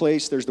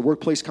workplace, there's the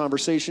workplace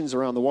conversations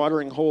around the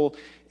watering hole.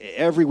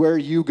 Everywhere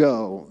you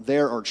go,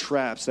 there are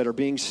traps that are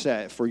being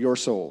set for your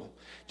soul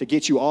to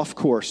get you off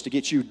course, to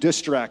get you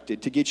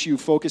distracted, to get you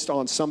focused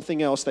on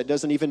something else that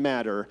doesn't even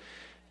matter.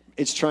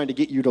 It's trying to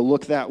get you to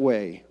look that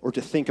way or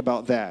to think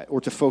about that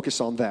or to focus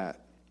on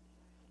that.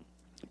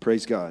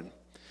 Praise God.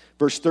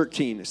 Verse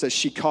 13, it says,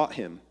 she caught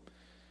him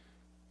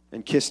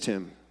and kissed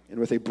him, and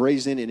with a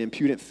brazen and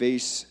impudent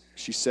face,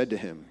 she said to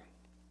him,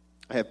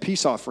 I have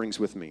peace offerings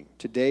with me.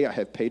 Today I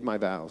have paid my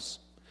vows.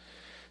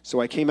 So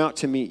I came out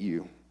to meet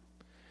you,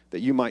 that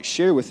you might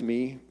share with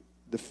me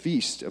the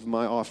feast of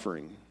my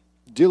offering.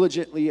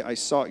 Diligently I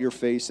sought your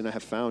face, and I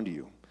have found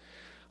you.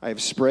 I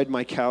have spread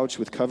my couch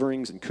with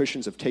coverings and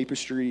cushions of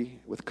tapestry,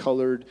 with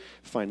colored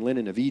fine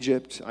linen of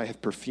Egypt. I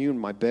have perfumed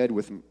my bed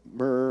with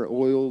myrrh,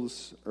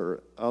 oils,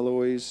 or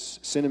aloes,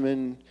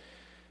 cinnamon.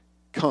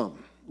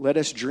 Come, let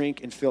us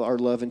drink and fill our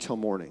love until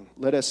morning.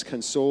 Let us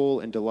console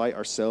and delight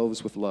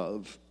ourselves with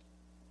love.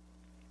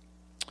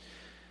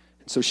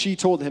 So she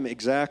told him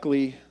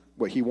exactly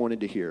what he wanted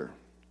to hear.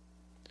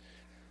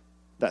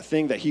 That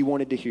thing that he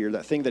wanted to hear,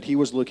 that thing that he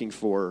was looking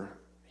for,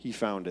 he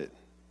found it.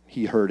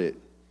 He heard it.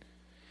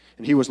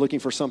 And he was looking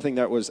for something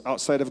that was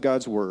outside of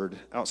God's word,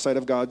 outside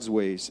of God's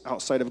ways,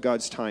 outside of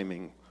God's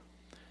timing,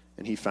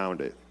 and he found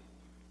it.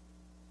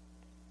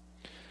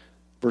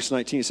 Verse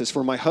 19 says,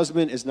 "For my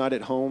husband is not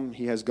at home.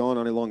 He has gone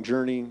on a long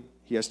journey.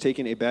 He has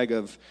taken a bag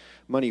of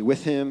money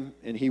with him,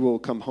 and he will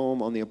come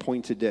home on the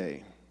appointed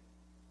day."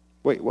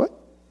 Wait, what?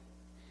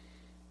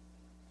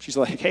 She's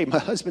like, "Hey, my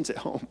husband's at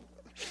home,"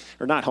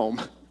 or not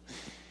home,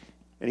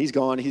 and he's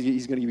gone.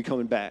 He's going to be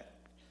coming back.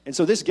 And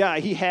so this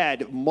guy, he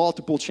had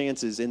multiple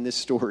chances in this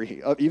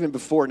story, even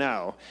before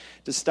now,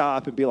 to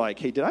stop and be like,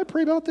 "Hey, did I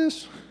pray about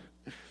this?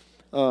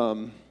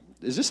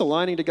 Is this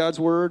aligning to God's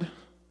word?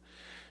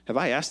 Have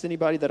I asked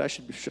anybody that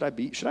should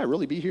I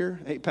really be here?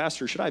 Hey,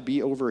 pastor, should I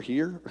be over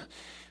here?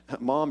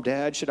 Mom,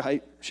 dad, should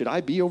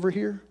I be over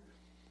here?"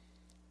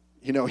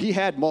 You know, he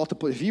had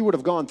multiple. If he would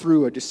have gone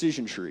through a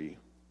decision tree,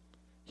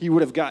 he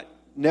would have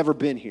never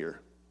been here.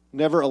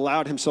 Never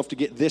allowed himself to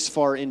get this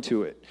far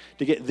into it,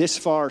 to get this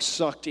far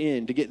sucked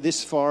in, to get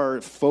this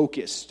far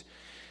focused.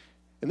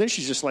 And then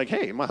she's just like,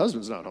 "Hey, my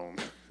husband's not home."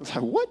 I was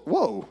like, what?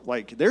 Whoa,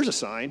 like there's a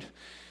sign.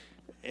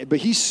 But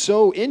he's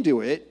so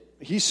into it.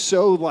 He's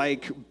so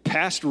like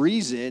past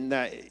reason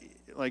that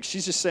like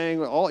she's just saying,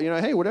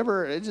 hey,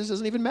 whatever, it just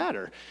doesn't even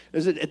matter.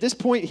 At this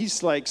point,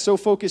 he's like so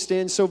focused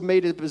in, so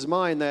made up his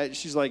mind that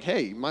she's like,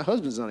 "Hey, my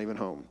husband's not even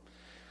home.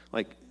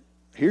 Like,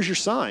 here's your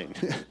sign."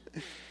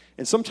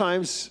 And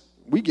sometimes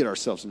we get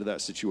ourselves into that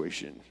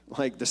situation.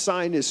 Like the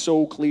sign is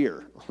so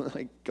clear.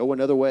 Like, go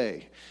another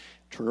way,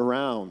 turn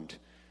around,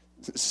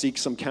 seek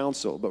some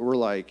counsel. But we're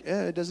like,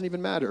 it doesn't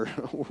even matter.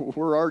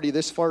 We're already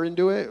this far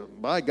into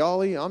it. By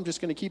golly, I'm just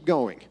going to keep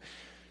going.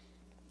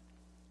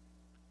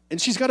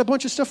 And she's got a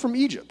bunch of stuff from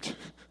Egypt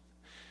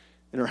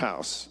in her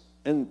house.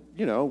 And,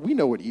 we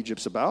know what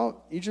Egypt's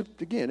about.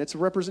 Egypt, again, it's a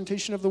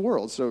representation of the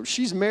world. So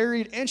she's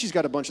married and she's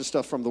got a bunch of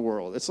stuff from the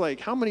world. It's like,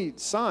 how many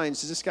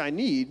signs does this guy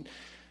need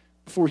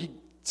before he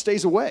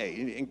stays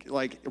away and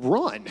like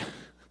run?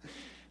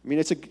 I mean,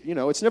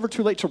 it's never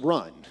too late to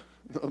run.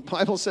 The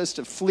Bible says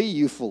to flee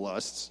youthful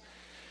lusts,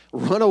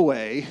 run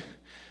away,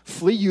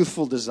 flee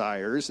youthful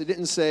desires. It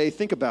didn't say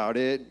think about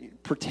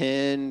it,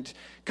 pretend,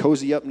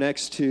 cozy up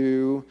next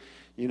to,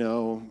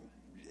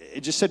 it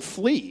just said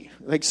flee.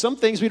 Like some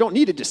things we don't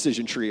need a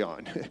decision tree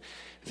on.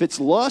 If it's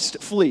lust,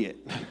 flee it.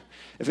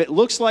 If it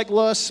looks like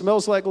lust,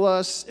 smells like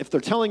lust, if they're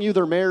telling you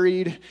they're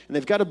married and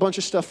they've got a bunch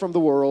of stuff from the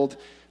world,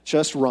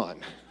 just run.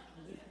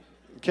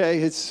 Okay,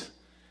 it's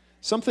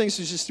some things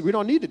is just we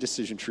don't need a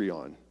decision tree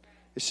on.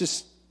 It's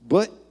just,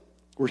 but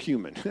we're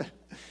human,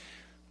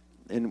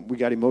 and we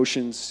got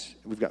emotions,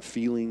 we've got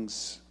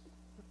feelings,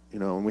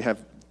 and we have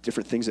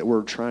different things that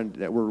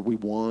we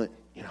want.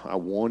 I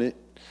want it.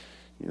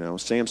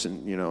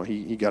 Samson,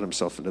 he got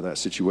himself into that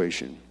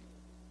situation.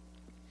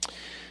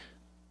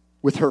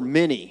 With her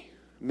many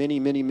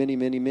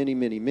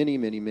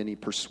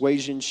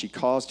persuasions, she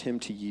caused him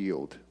to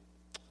yield.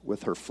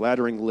 With her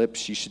flattering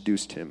lips, she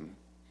seduced him.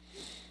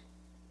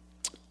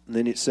 And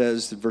then it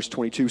says in verse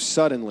 22,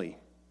 suddenly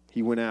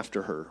he went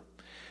after her,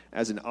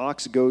 as an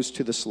ox goes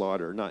to the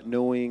slaughter, not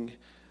knowing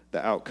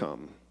the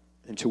outcome.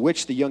 And to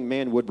which the young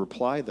man would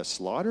reply, "The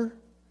slaughter?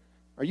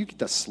 Are you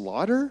the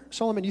slaughter,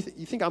 Solomon? You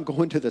think I'm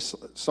going to this,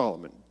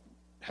 Solomon?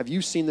 Have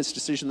you seen this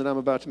decision that I'm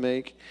about to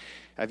make?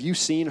 Have you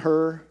seen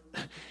her?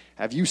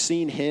 Have you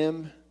seen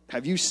him?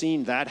 Have you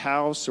seen that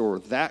house or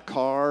that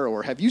car?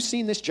 Or have you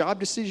seen this job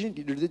decision?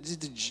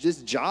 This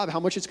job, how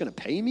much it's going to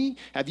pay me?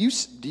 Have you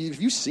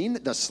seen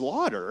the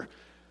slaughter?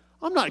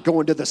 I'm not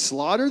going to the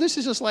slaughter. This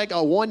is just like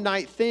a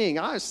one-night thing.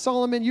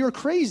 Solomon, you're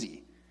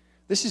crazy.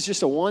 This is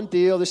just a one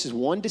deal. This is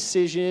one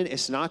decision.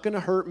 It's not going to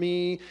hurt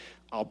me.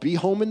 I'll be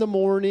home in the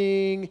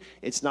morning.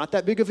 It's not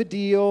that big of a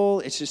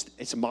deal.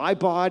 It's my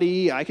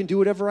body. I can do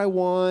whatever I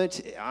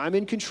want. I'm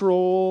in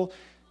control.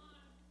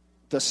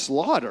 The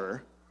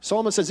slaughter.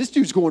 Solomon says, this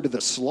dude's going to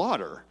the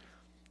slaughter,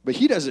 but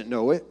he doesn't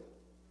know it.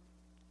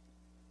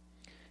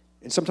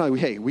 And sometimes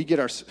we get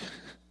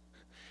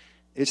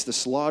it's the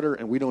slaughter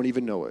and we don't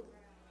even know it.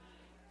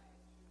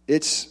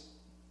 It's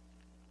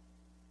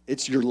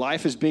your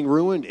life is being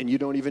ruined and you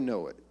don't even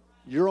know it.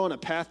 You're on a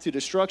path to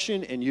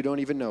destruction and you don't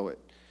even know it.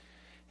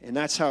 And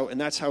that's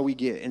how we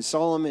get. And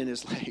Solomon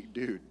is like,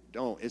 dude,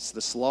 don't. It's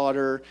the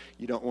slaughter.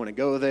 You don't want to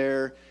go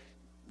there.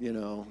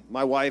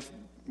 My wife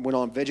went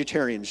on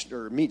vegetarian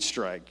or meat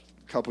strike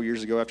a couple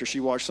years ago after she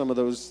watched some of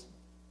those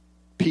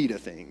PETA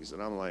things.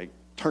 And I'm like,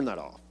 turn that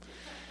off.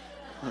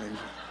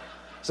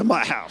 It's in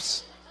my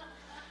house.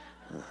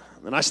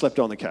 and I slept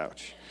on the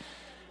couch.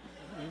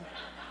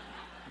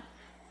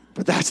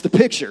 But that's the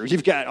picture.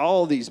 You've got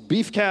all these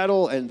beef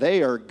cattle, and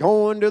they are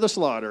going to the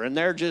slaughter, and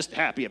they're just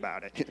happy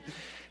about it.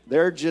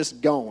 They're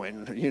just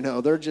going,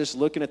 they're just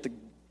looking at the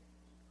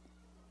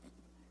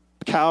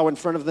cow in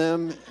front of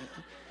them.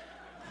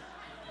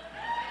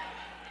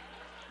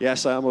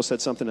 Yes, I almost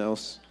said something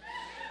else.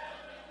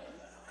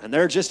 And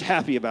they're just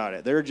happy about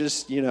it. They're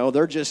just,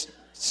 they're just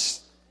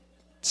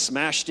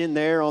smashed in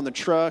there on the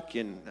truck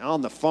and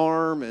on the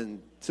farm,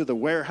 and to the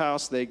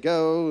warehouse they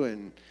go,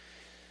 and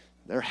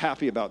they're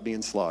happy about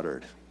being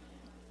slaughtered.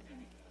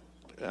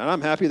 And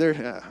I'm happy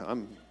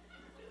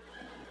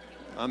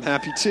I'm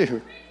happy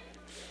too.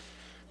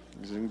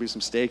 There's going to be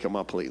some steak on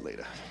my plate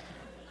later.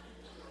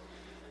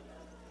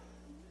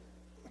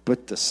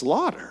 But the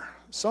slaughter,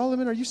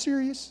 Solomon, are you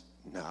serious?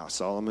 No,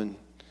 Solomon,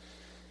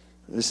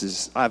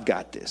 I've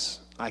got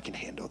this. I can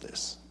handle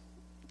this.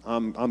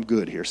 I'm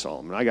good here,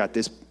 Solomon. I got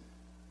this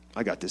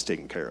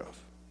taken care of.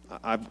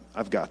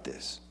 I've got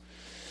this.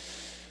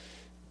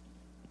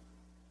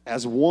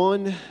 As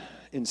one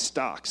in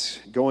stocks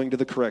going to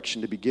the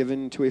correction to be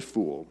given to a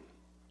fool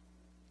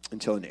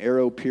until an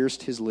arrow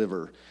pierced his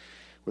liver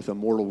with a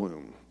mortal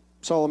wound.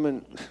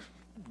 Solomon,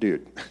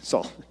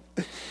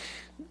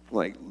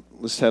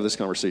 let's have this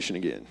conversation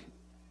again.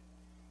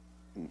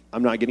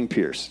 I'm not getting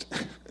pierced.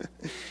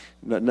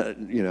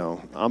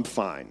 I'm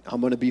fine. I'm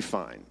going to be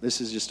fine.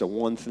 This is just a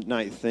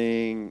one-night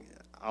thing.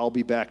 I'll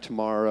be back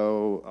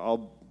tomorrow.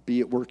 I'll be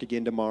at work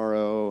again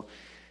tomorrow.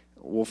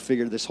 We'll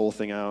figure this whole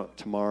thing out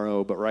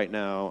tomorrow, but right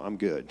now I'm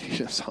good.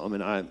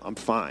 Solomon, I'm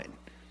fine.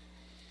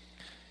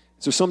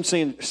 So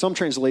some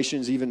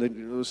translations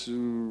even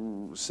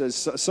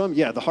says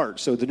the heart.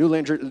 So the New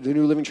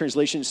Living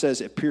Translation says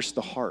it pierced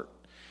the heart.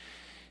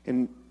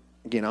 And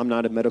again, I'm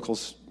not a medical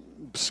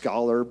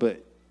scholar,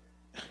 but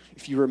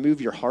if you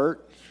remove your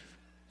heart,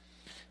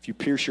 if you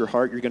pierce your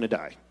heart, you're going to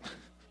die.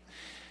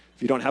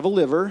 If you don't have a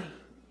liver,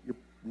 you're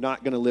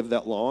not going to live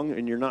that long,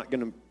 and you're not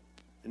going to.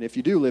 And if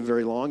you do live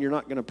very long, you're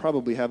not going to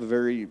probably have a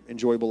very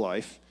enjoyable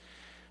life,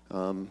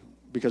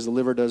 because the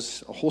liver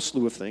does a whole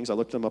slew of things. I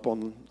looked them up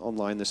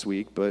online this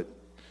week, but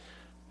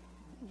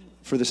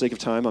for the sake of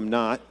time, I'm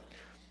not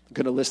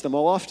going to list them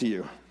all off to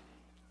you.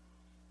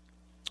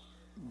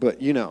 But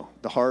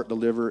the heart, the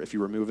liver, if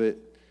you remove it.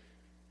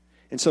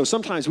 And so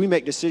sometimes we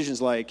make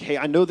decisions like, hey,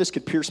 I know this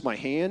could pierce my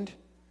hand,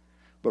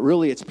 but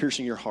really it's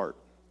piercing your heart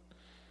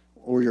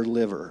or your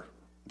liver,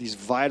 these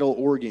vital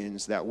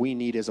organs that we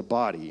need as a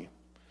body.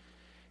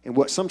 And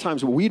what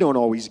we don't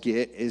always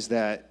get is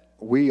that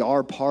we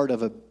are part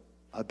of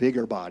a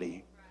bigger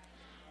body,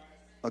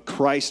 a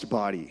Christ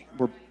body.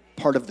 We're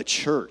part of the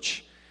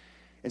church.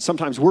 And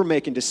sometimes we're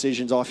making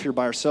decisions off here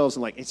by ourselves,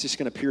 and it's just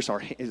going to pierce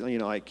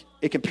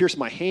it can pierce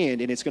my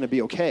hand and it's going to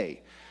be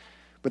okay.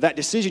 But that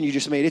decision you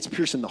just made, it's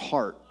piercing the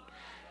heart.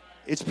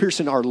 It's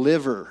piercing our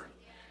liver.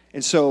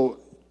 And so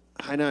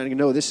I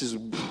know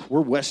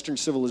we're Western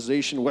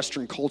civilization,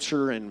 Western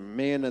culture, and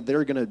man,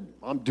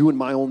 I'm doing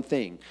my own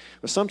thing.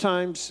 But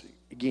sometimes,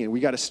 again, we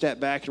got to step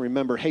back and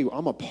remember, hey,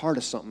 I'm a part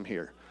of something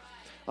here.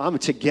 I'm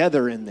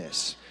together in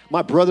this.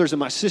 My brothers and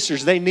my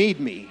sisters, they need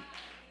me.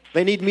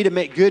 They need me to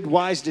make good,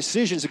 wise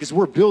decisions because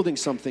we're building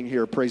something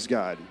here, praise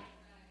God.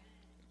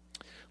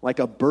 Like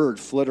a bird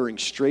fluttering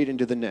straight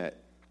into the net,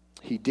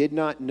 he did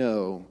not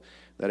know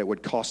that it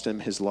would cost him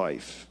his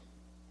life.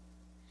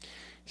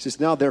 He says,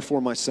 now,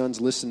 therefore, my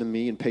sons, listen to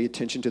me and pay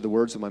attention to the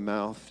words of my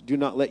mouth. Do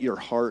not let your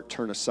heart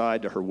turn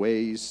aside to her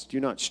ways. Do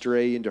not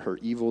stray into her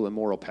evil,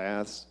 immoral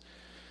paths.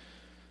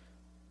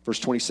 Verse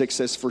 26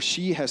 says, for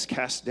she has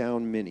cast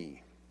down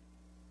many,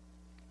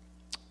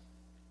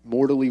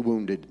 mortally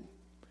wounded.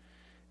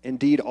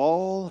 Indeed,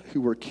 all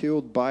who were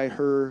killed by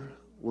her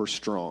were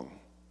strong.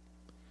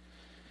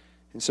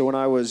 And so when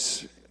I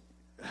was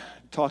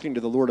talking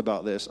to the Lord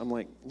about this, I'm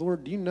like,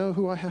 Lord, do you know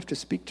who I have to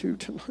speak to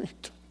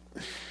tonight?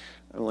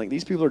 I'm like,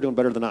 these people are doing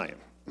better than I am.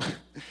 I'm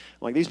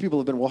like, these people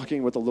have been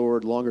walking with the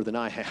Lord longer than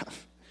I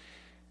have.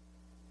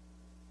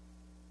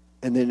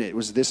 And then it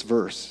was this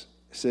verse.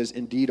 It says,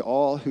 indeed,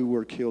 all who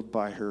were killed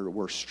by her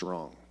were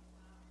strong.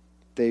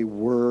 They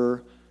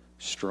were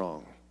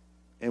strong.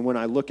 And when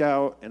I look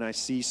out and I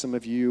see some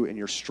of you and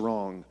you're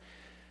strong,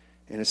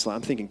 and it's like,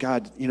 I'm thinking,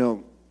 God,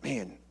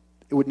 man,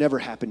 it would never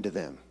happen to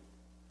them.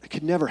 It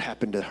could never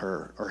happen to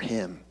her or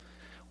him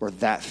or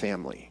that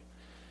family.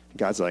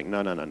 God's like,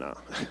 no.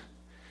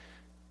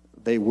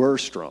 They were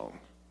strong.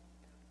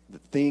 The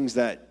things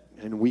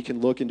and we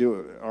can look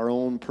into our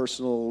own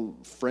personal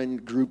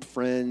group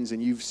friends,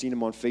 and you've seen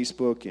them on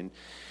Facebook, and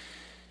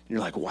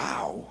you're like,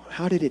 wow,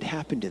 how did it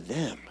happen to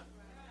them?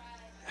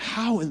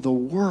 How in the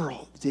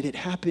world did it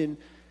happen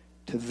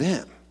to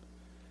them?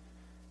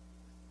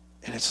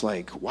 And it's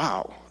like,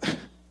 wow,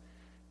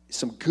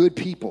 some good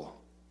people,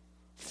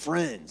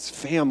 friends,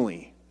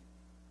 family.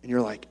 And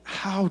you're like,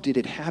 how did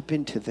it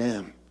happen to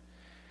them?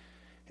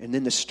 And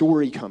then the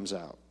story comes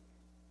out.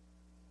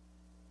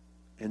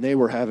 And they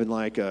were having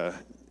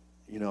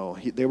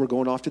they were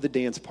going off to the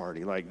dance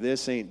party. Like,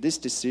 this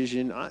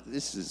decision,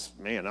 this is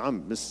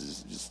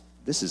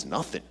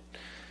nothing.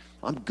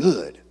 I'm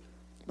good.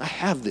 I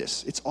have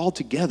this. It's all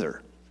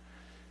together.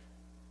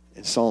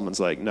 And Solomon's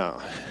like, no.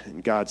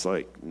 And God's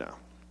like, no.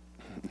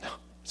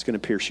 It's going to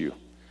pierce you.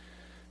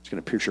 It's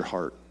going to pierce your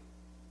heart.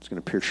 It's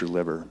going to pierce your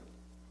liver.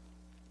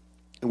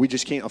 And we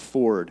just can't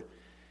afford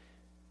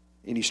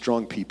any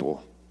strong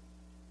people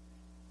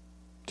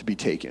to be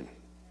taken.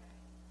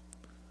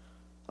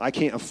 I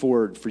can't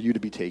afford for you to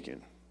be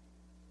taken.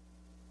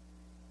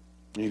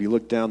 And if you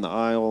look down the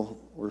aisle,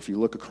 or if you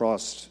look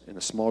across in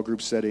a small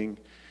group setting,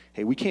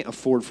 hey, we can't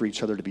afford for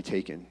each other to be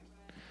taken.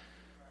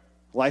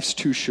 Life's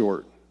too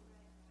short.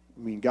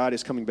 I mean, God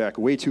is coming back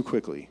way too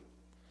quickly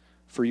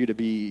for you to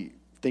be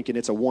thinking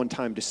it's a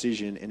one-time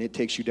decision and it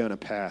takes you down a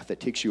path that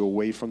takes you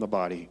away from the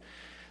body,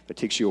 that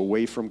takes you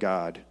away from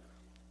God.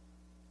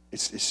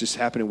 It's just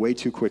happening way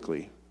too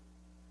quickly.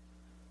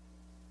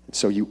 And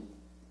so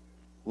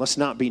let's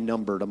not be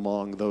numbered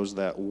among those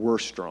that were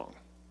strong.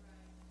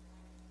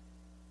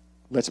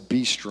 Let's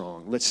be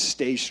strong. Let's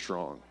stay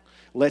strong.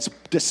 Let's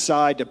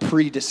decide to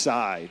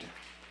pre-decide.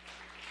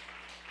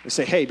 And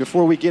say, hey,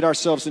 before we get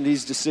ourselves in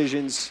these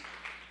decisions,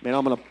 man,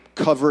 I'm going to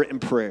cover it in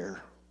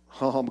prayer.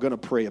 I'm going to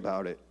pray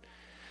about it.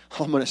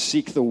 I'm going to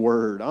seek the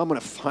Word. I'm going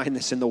to find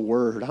this in the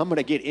Word. I'm going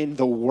to get in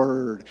the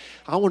Word.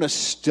 I want to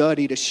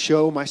study to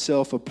show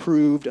myself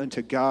approved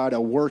unto God, a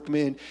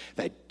workman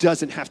that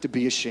doesn't have to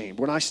be ashamed.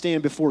 When I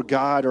stand before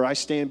God or I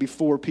stand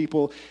before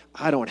people,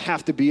 I don't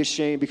have to be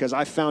ashamed because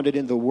I found it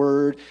in the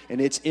Word, and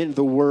it's in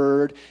the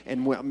Word.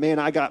 And man,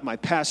 I got my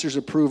pastor's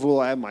approval.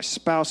 I have my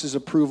spouse's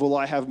approval.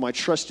 I have my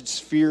trusted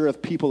sphere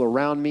of people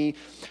around me.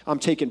 I'm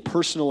taking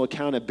personal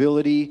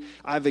accountability.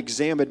 I've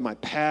examined my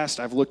past.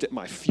 I've looked at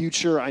my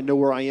future. I know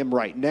where I am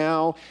right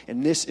now,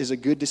 and this is a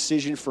good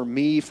decision for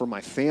me, for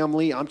my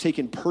family. I'm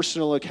taking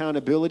personal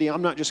accountability.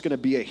 I'm not just going to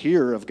be a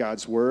hearer of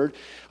God's Word.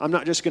 I'm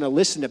not just going to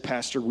listen to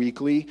Pastor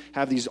Weekly,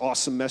 have these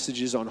awesome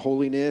messages on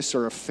holiness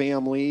or a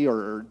family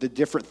or the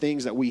different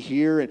things that we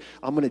hear, and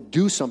I'm going to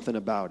do something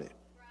about it.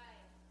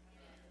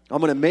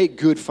 I'm going to make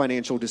good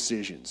financial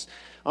decisions.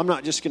 I'm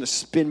not just going to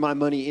spend my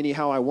money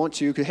anyhow I want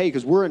to,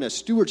 because we're in a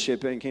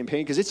stewardship campaign,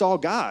 because it's all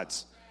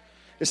God's.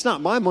 It's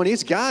not my money,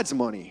 it's God's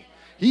money.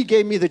 He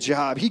gave me the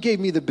job. He gave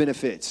me the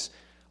benefits.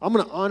 I'm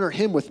going to honor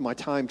him with my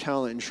time,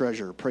 talent, and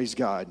treasure. Praise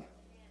God.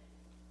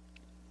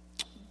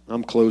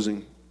 I'm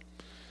closing.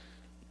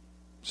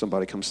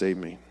 Somebody come save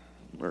me,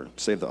 or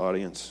save the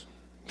audience.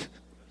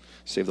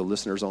 Save the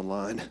listeners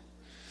online.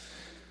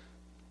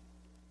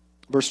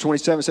 Verse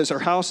 27 says, her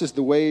house is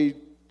the way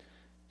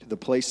to the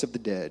place of the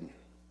dead,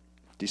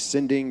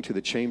 descending to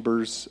the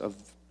chambers of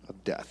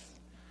death.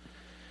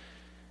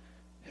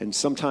 And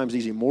sometimes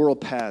these immoral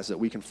paths that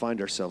we can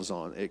find ourselves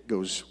on, it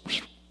goes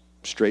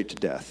straight to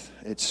death.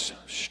 It's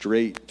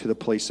straight to the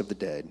place of the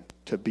dead,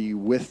 to be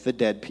with the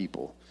dead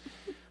people.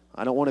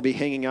 I don't want to be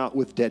hanging out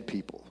with dead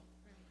people.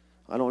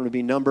 I don't want to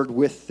be numbered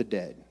with the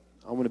dead.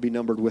 I want to be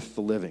numbered with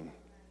the living.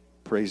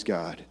 Praise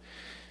God.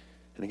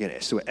 And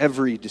again, so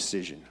every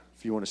decision,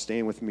 if you want to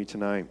stand with me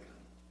tonight,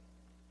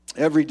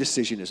 every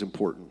decision is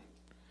important.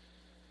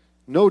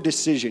 No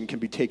decision can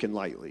be taken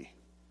lightly.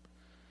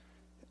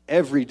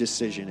 Every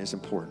decision is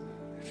important.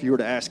 If you were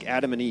to ask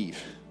Adam and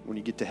Eve when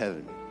you get to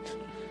heaven,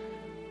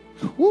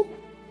 what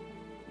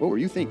were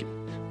you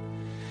thinking?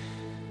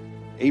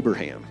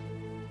 Abraham.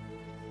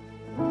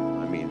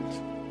 I mean,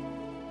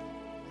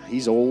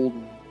 he's old.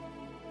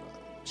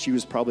 She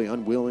was probably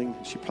unwilling.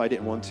 She probably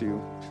didn't want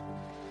to.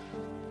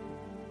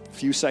 A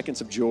few seconds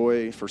of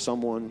joy for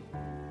someone.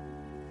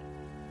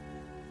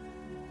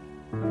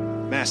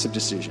 Massive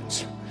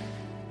decisions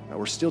that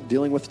we're still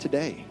dealing with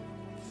today,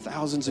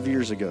 thousands of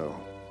years ago.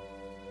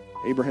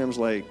 Abraham's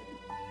like,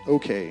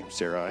 okay,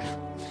 Sarai,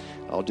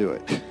 I'll do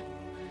it.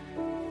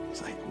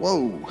 It's like,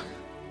 whoa.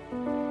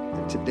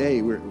 And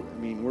today, we're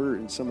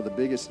in some of the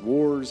biggest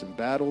wars and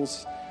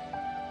battles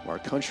of our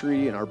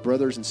country, and our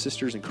brothers and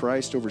sisters in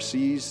Christ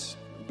overseas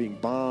being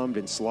bombed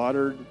and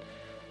slaughtered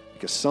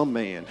because some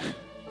man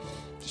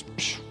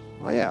just,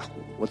 oh yeah,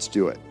 let's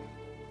do it.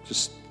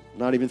 Just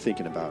not even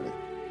thinking about it.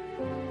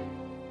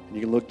 And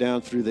you can look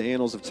down through the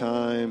annals of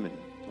time and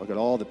look at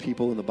all the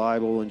people in the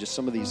Bible and just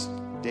some of these,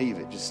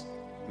 David, just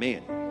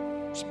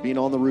being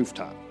on the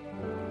rooftop.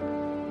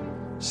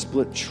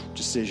 Split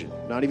decision,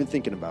 not even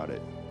thinking about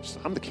it. Just,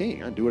 I'm the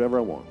king. I can do whatever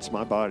I want. It's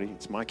my body.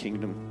 It's my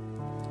kingdom.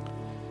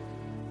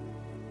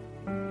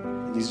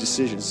 And these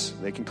decisions,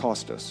 they can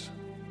cost us.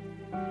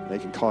 They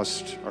can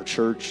cost our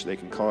church. They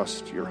can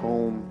cost your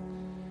home.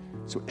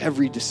 So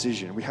every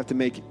decision, we have to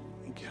make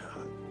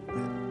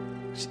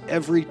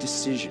every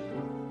decision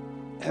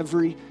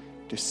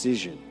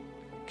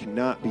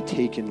cannot be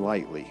taken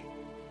lightly,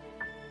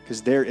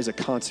 because there is a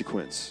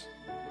consequence,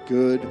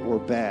 good or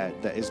bad,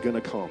 that is going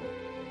to come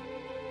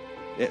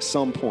at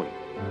some point.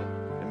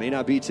 It may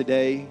not be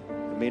today,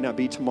 it may not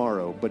be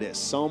tomorrow, but at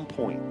some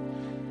point,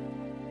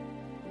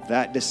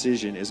 that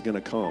decision is going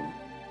to come.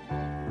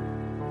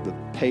 The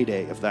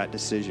payday of that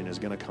decision is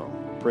going to come.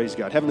 Praise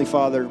God. Heavenly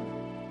Father,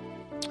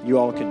 you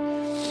all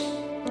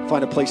can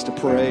find a place to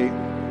pray.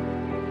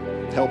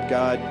 Help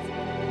God.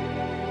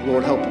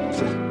 Lord, help him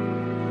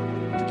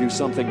to do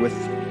something with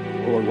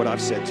Lord, what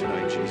I've said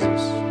tonight,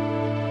 Jesus.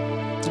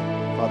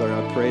 Father,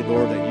 I pray,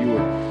 Lord, that you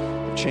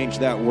would change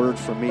that word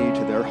from me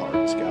to their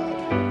hearts,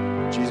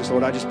 God. Jesus,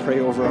 Lord, I just pray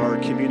over our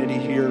community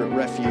here at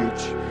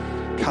Refuge.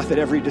 God, that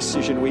every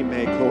decision we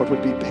make, Lord,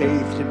 would be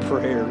bathed in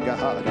prayer,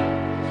 God.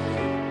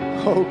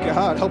 Oh,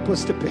 God, help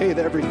us to bathe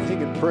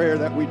everything in prayer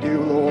that we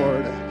do,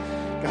 Lord.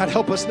 God,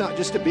 help us not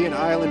just to be an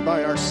island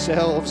by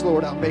ourselves,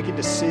 Lord, out making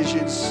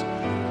decisions.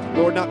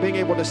 Lord, not being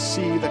able to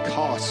see the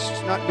cost,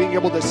 not being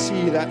able to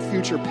see that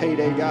future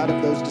payday, God,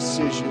 of those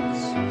decisions.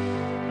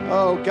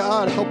 Oh,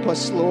 God, help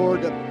us,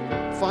 Lord, to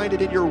find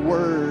it in your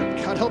word.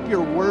 God, help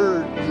your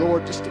word,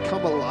 Lord, just to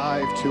come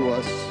alive to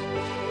us,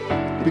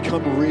 to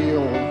become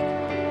real,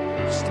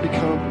 just to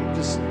become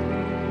just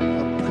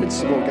a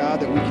principle, God,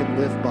 that we can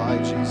live by,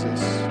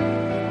 Jesus.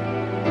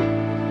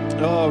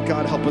 Oh,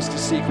 God, help us to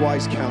seek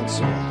wise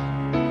counsel.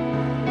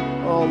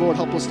 Oh, Lord,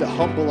 help us to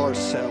humble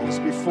ourselves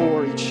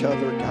before each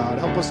other, God.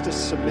 Help us to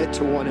submit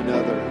to one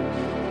another.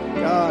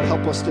 God,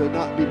 help us to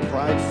not be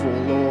prideful,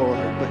 Lord,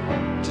 but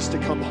just to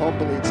come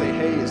humbly and say,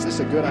 hey, is this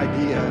a good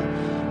idea?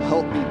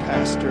 Help me,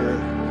 Pastor.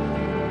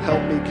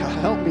 Help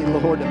me,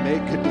 Lord, to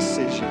make good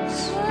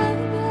decisions.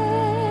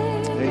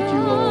 Thank you,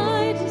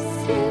 Lord.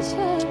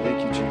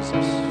 Thank you,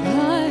 Jesus.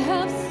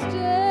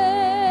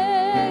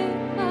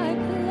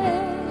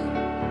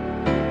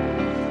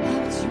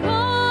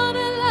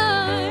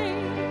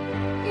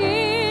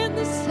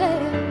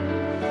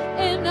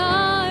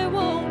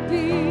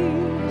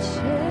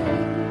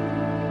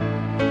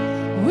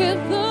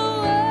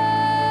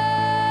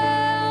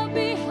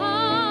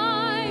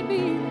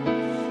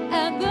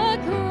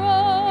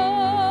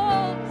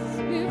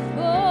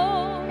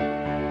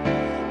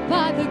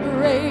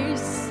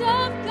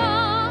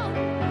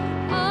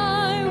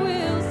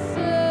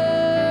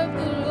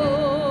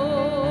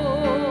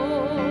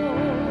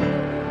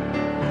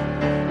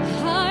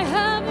 I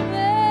have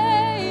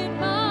made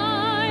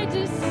my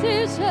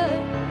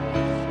decision.